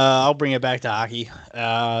 I'll bring it back to hockey.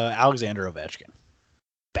 Alexander Ovechkin.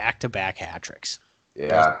 Back-to-back hat tricks.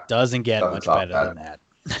 Yeah. Doesn't get much better than that.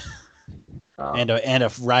 And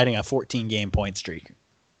riding a 14-game point streak,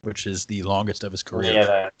 which is the longest of his career.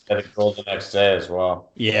 Yeah, that a goal the next day as well.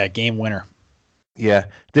 Yeah, game winner. Yeah.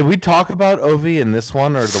 Did we talk about Ovi in this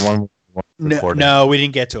one or the one No, we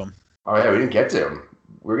didn't get to him. Oh, yeah, we didn't get to him.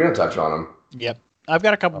 We're going to touch on him. Yep. I've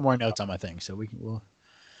got a couple more notes on my thing, so we'll.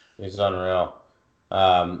 He's unreal.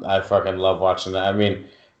 I fucking love watching that. I mean,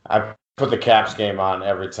 I put the Caps game on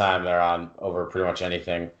every time they're on over pretty much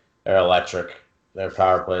anything. They're electric. Their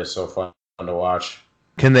power play is so fun to watch.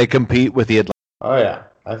 Can they compete with the Atlanta? Oh, yeah.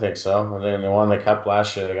 I think so. They won the Cup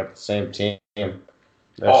last year. They got the same team. They're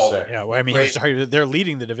sick. Yeah. Well, I mean, they're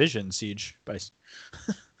leading the division, Siege.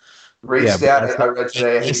 Great stat I read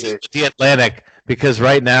today. The Atlantic, because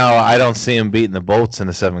right now I don't see them beating the Bolts in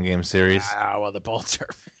a 7-game series. Well, the Bolts are.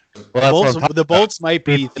 Well, the Bolts might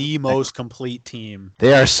be the most complete team.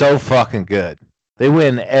 They are so fucking good. They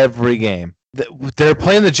win every game. They're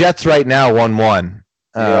playing the Jets right now,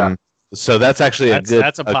 1-1. So that's actually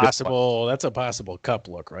that's a possible cup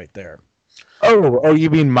look right there. Oh, you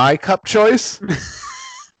mean my cup choice?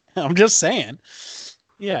 I'm just saying.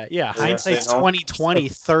 Yeah. Hindsight's 2020,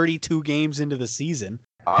 32 games into the season.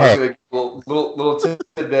 Little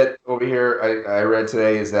tidbit over here I read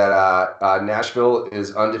today is that Nashville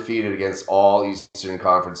is undefeated against all Eastern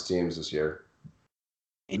Conference teams this year.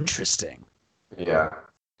 Interesting. Yeah.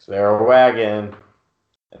 So they're a wagon,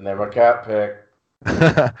 and they're a cat pick.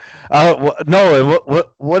 Nolan,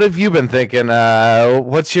 what have you been thinking?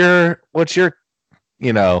 What's your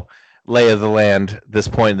lay of the land this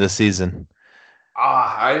point in the season?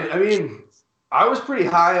 I mean, I was pretty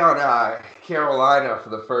high on Carolina for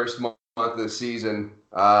the first month of the season,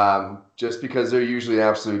 just because they're usually an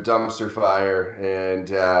absolute dumpster fire, and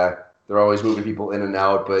they're always moving people in and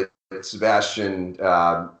out. But Sebastian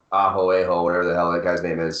Aho, whatever the hell that guy's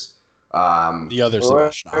name is, the other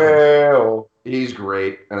Sebastian, he's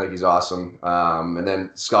great. I think he's awesome. And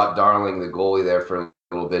then Scott Darling, the goalie there for a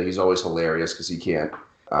little bit, he's always hilarious because he can't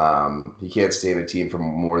stay in a team for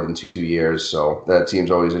more than 2 years, so that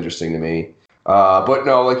team's always interesting to me. But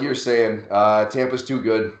no, like you're saying, Tampa's too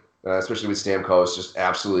good, especially with Stamkos just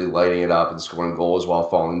absolutely lighting it up and scoring goals while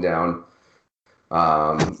falling down.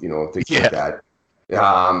 Things like that.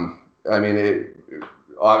 I mean,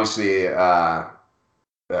 obviously,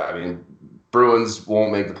 Bruins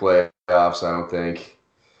won't make the playoffs, I don't think.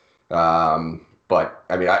 But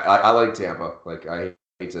I mean, I like Tampa. Like, I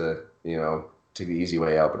hate to, take the easy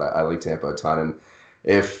way out, but I like Tampa a ton. And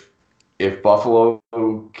if Buffalo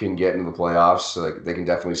can get into the playoffs, like, they can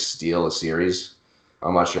definitely steal a series.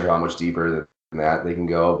 I'm not sure how much deeper than that they can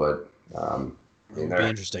go, but mean, It'll be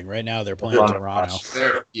interesting. Right now, they're playing Fun to Toronto.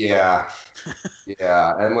 watch. Yeah,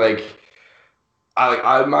 and like, what's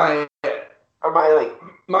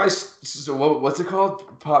it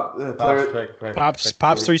called? Pops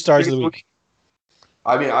 3 stars of the week.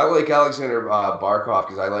 I mean, I like Alexander Barkov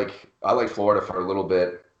because I like Florida for a little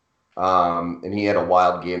bit, and he had a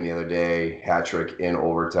wild game the other day, hat trick in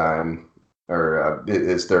overtime, or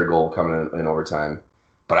his third goal coming in overtime.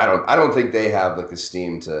 But I don't think they have like the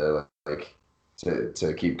steam to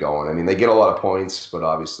keep going. I mean, they get a lot of points, but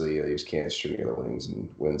obviously they just can't string together wins.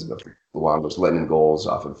 But Luongo's letting in goals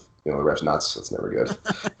off of the ref's nuts. That's never good.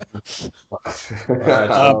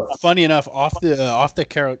 Funny enough, off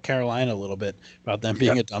the Carolina a little bit about them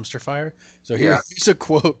being a dumpster fire. So here's a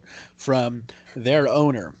quote from their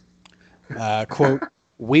owner. Quote,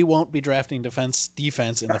 "We won't be drafting defense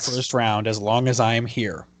in the first round as long as I am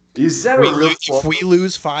here. Is that if we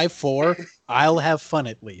lose 5-4, I'll have fun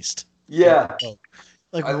at least." Yeah.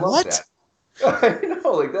 Like, I love what? that. I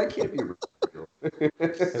know, like that can't be real.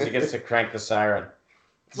 Because he gets to crank the siren.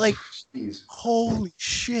 Like, Jeez. holy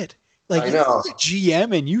shit! Like, I know. you're the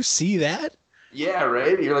GM and you see that? Yeah,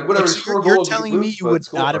 right. You're like, whatever. Like, so you're telling me you would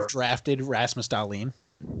not have drafted Rasmus Dahlin?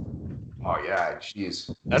 Oh yeah,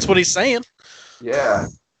 jeez. That's what he's saying. Yeah.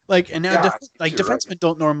 Like, and now, Yeah, defensemen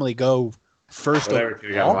don't normally go first. Whatever,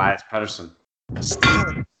 could have got Elias Pettersson.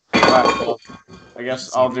 Still. Well, I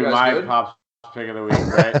guess I'll do my Pops pick of the week,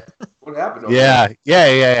 right? What happened? Yeah.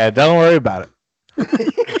 Don't worry about it.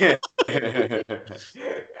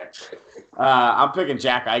 I'm picking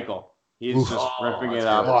Jack Eichel. He's just ripping it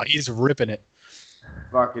up. Oh, he's ripping it.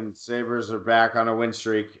 Fucking Sabres are back on a win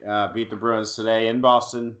streak. Beat the Bruins today in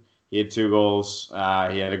Boston. He had 2 goals.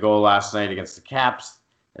 He had a goal last night against the Caps.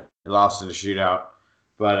 He lost in a shootout.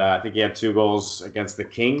 But I think he had 2 goals against the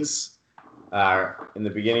Kings in the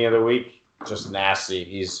beginning of the week. Just nasty.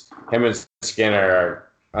 Him and Skinner are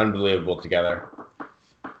unbelievable together.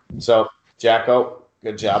 So, Jacko,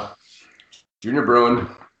 good job. Junior Bruin.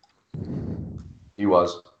 He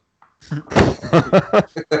was. So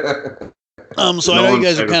I know you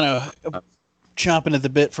guys are kind of chomping at the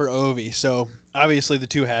bit for Ovi. So obviously the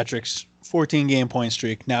 2 hat tricks, 14-game point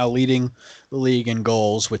streak, now leading the league in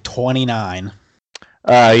goals with 29.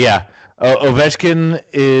 Yeah. Ovechkin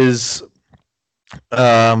is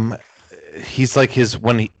he's like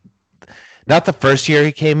not the first year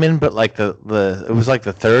he came in, but like it was like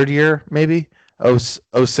the third year maybe,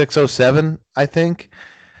 06, 07, I think.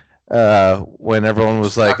 When everyone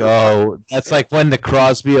was like, "Oh, that's like when the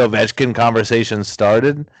Crosby Ovechkin conversation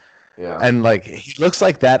started." Yeah. And like he looks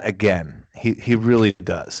like that again. He really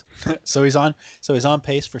does. So he's on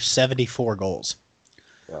pace for 74 goals.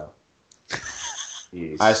 Yeah.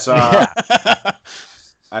 I saw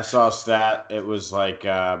a stat. It was like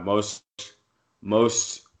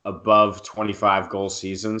most above 25 goal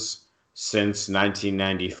seasons since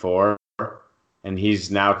 1994. And he's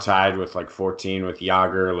now tied with like 14 with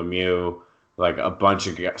Yager, Lemieux, like a bunch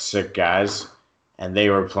of sick guys. And they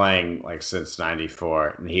were playing like since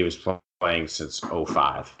 94. And he was playing since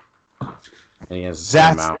 05. And he has the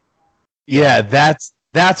same amount. Yeah, that's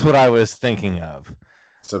what I was thinking of.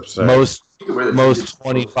 It's absurd. Most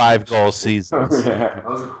 25 goal seasons. That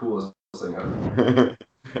was the coolest thing ever.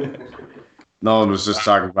 Nolan was just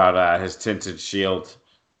talking about his tinted shield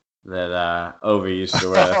that Ovi used to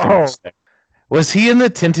wear. Was he in the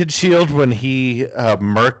tinted shield when he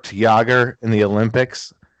murked Yager in the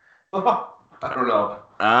Olympics? I don't know.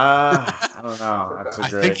 I don't know. That's I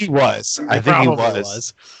think he was. I think he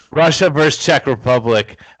was. Russia versus Czech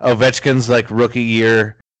Republic. Ovechkin's like rookie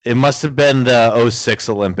year. It must have been the 06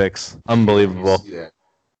 Olympics. Unbelievable.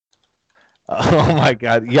 Oh my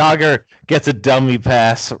God. Yager gets a dummy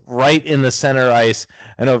pass right in the center ice,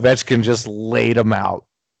 and Ovechkin just laid him out.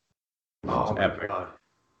 Oh my God.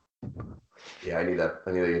 Yeah, I need that.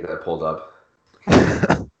 I need to get that pulled up.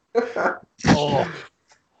 Let's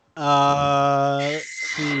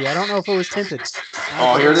see. I don't know if it was tinted.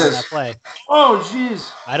 Here it is. That play. Oh,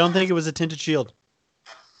 jeez. I don't think it was a tinted shield.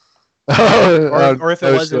 Or if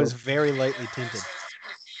it was very lightly tinted.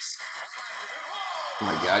 Oh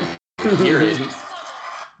my God, you can hear it.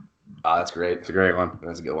 Oh, that's great. It's a great one.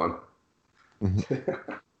 That's a good one.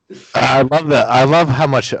 I love that. I love how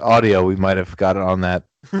much audio we might have got on that.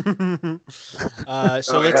 Let's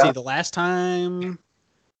see. The last time.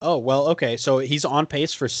 Oh well, okay. So he's on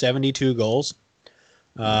pace for 72 goals.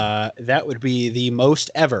 That would be the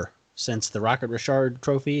most ever since the Rocket Richard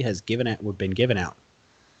Trophy has been given out.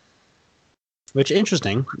 Which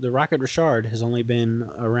interesting. The Rocket Richard has only been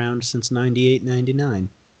around since 98-99.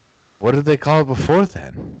 What did they call it before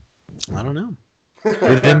then? I don't know.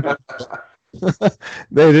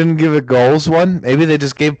 They didn't give a goals one. Maybe they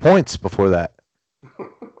just gave points before that.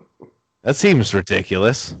 That seems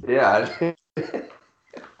ridiculous. Yeah.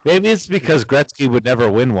 Maybe it's because Gretzky would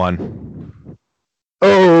never win one.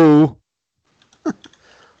 Oh,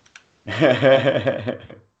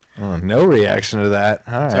 no reaction to that.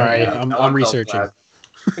 All right. Sorry, Yeah, no I'm one felt researching. bad.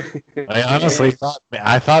 I honestly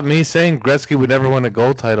thought me saying Gretzky would never win a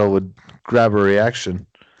gold title would grab a reaction.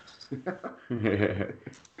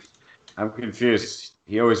 I'm confused.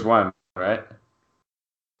 He always won, right?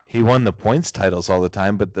 He won the points titles all the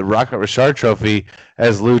time, but the Rocket Richard Trophy,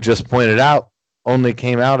 as Lou just pointed out, only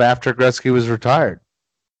came out after Gretzky was retired.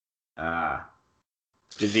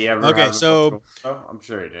 Did he ever? Okay, have so- I'm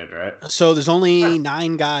sure he did, right? So there's only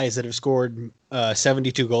 9 guys that have scored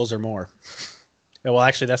 72 goals or more. Well,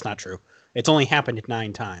 actually, that's not true. It's only happened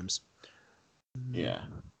 9 times. Yeah.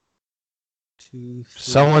 2, 3.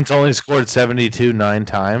 Someone's only scored 72 9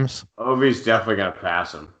 times. Ovi's definitely gonna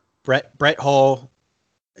pass him. Brett Hull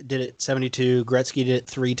did it 72. Gretzky did it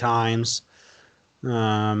 3 times.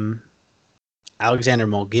 Alexander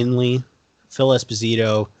Mulginley, Phil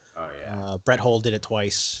Esposito, Oh yeah. Brett Hull did it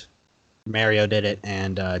twice. Mario did it,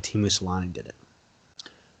 and Teemu Selanne did it.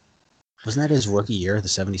 Wasn't that his rookie year, the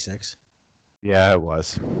 76? Yeah, it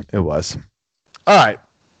was. It was. All right.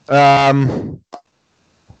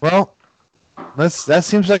 Well, that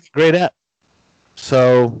seems like a great app.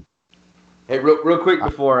 So, Hey, real quick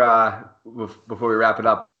before we wrap it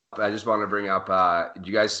up, I just wanted to bring up. Did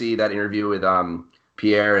you guys see that interview with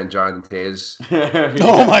Pierre and Jonathan Toews?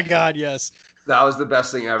 Oh my God, yes. That was the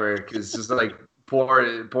best thing ever because it's just like poor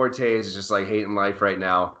Toews is just like hating life right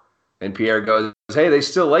now, and Pierre goes, "Hey, they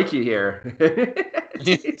still like you here."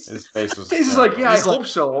 His face was. He's just like, "Yeah, He's I like- hope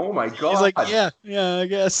so." Oh my god. He's like, yeah, I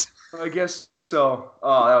guess. I guess so.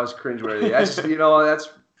 Oh, that was cringeworthy. That's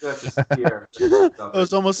just Pierre. It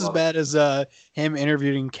was almost as bad as him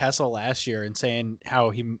interviewing Kessel last year and saying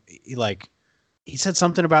how he said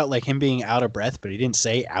something about like him being out of breath, but he didn't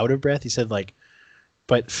say out of breath. He said like,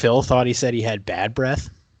 but Phil thought he said he had bad breath.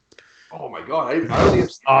 Oh my god! I don't think.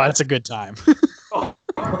 Oh, that's a good time. Oh.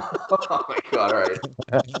 Oh my god! All right.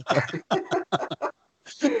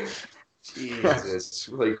 Jesus,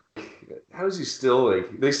 like, how does he still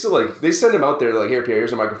like? They send him out there like, here, Pierre,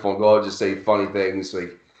 here's a microphone. Go out, just say funny things.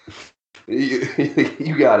 Like,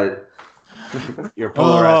 you got it. You're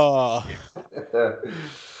polarized. Oh,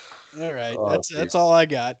 all right. Oh, That's all I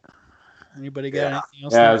got. Anybody got Yeah. anything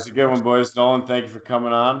else? Yeah, it was a good one, boys. Nolan, thank you for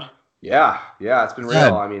coming on. yeah, it's been real.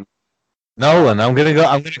 Yeah. I mean, Nolan, I'm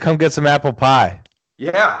gonna come get some apple pie.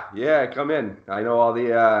 yeah, come in. I know all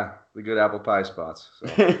the good apple pie spots. So.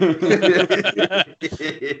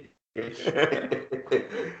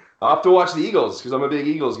 I'll have to watch the Eagles because I'm a big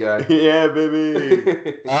Eagles guy. Yeah,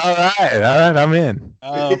 baby. All right, I'm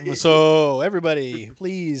in. So everybody,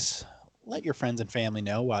 please let your friends and family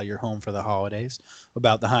know while you're home for the holidays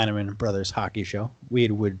about the Heineman Brothers Hockey Show. We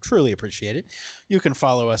would truly appreciate it. You can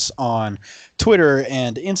follow us on Twitter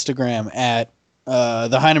and Instagram at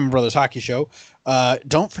the Heineman Brothers Hockey Show.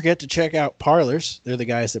 Don't forget to check out Parlors. They're the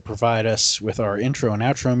guys that provide us with our intro and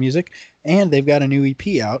outro music, and they've got a new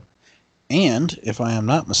EP out. And if I am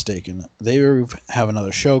not mistaken, they have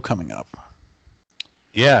another show coming up.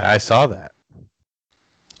 Yeah, I saw that.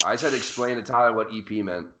 I just had to explain to Tyler what EP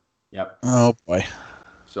meant. Yep. Oh boy.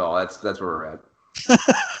 So that's where we're at.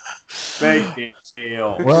 Big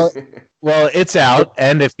deal. Well, it's out,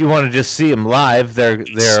 and if you want to just see them live, they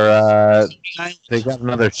got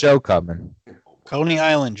another show coming. Coney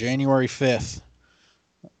Island, January 5th.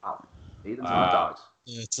 Eat them hot dogs.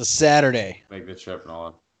 It's a Saturday. Make the trip,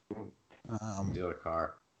 Nolan. Steal a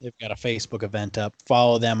car. They've got a Facebook event up.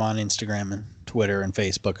 Follow them on Instagram and Twitter and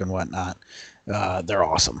Facebook and whatnot. They're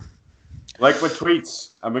awesome. Like with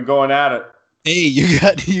tweets. I've been going at it. Hey, you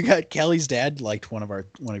got Kelly's dad liked one of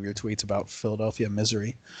your tweets about Philadelphia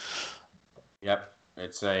misery. Yep.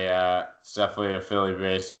 It's definitely a Philly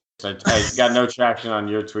base. I got no traction on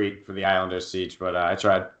your tweet for the Islanders siege, but I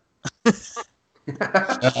tried.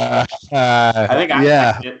 I think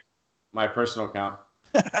I liked it. My personal account.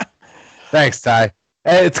 Thanks, Ty.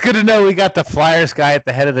 Hey, it's good to know we got the Flyers guy at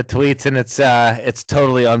the head of the tweets, and it's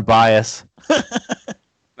totally unbiased.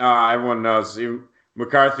 No, everyone knows.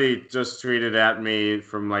 McCarthy just tweeted at me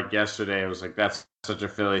from like yesterday. It was like, that's such a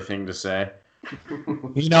Philly thing to say.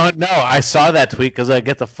 You know, no, I saw that tweet because I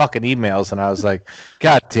get the fucking emails, and I was like,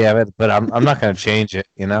 God damn it! But I'm not going to change it.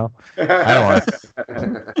 You know, I don't want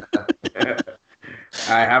to.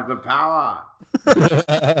 I have the power.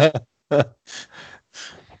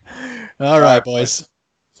 All right, boys.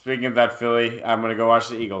 Speaking of that Philly, I'm going to go watch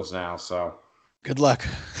the Eagles now. So good luck.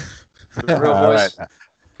 Real boys. Right.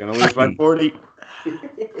 Gonna lose by 40.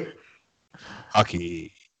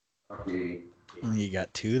 Hockey. Okay. You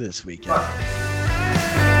got 2 this weekend.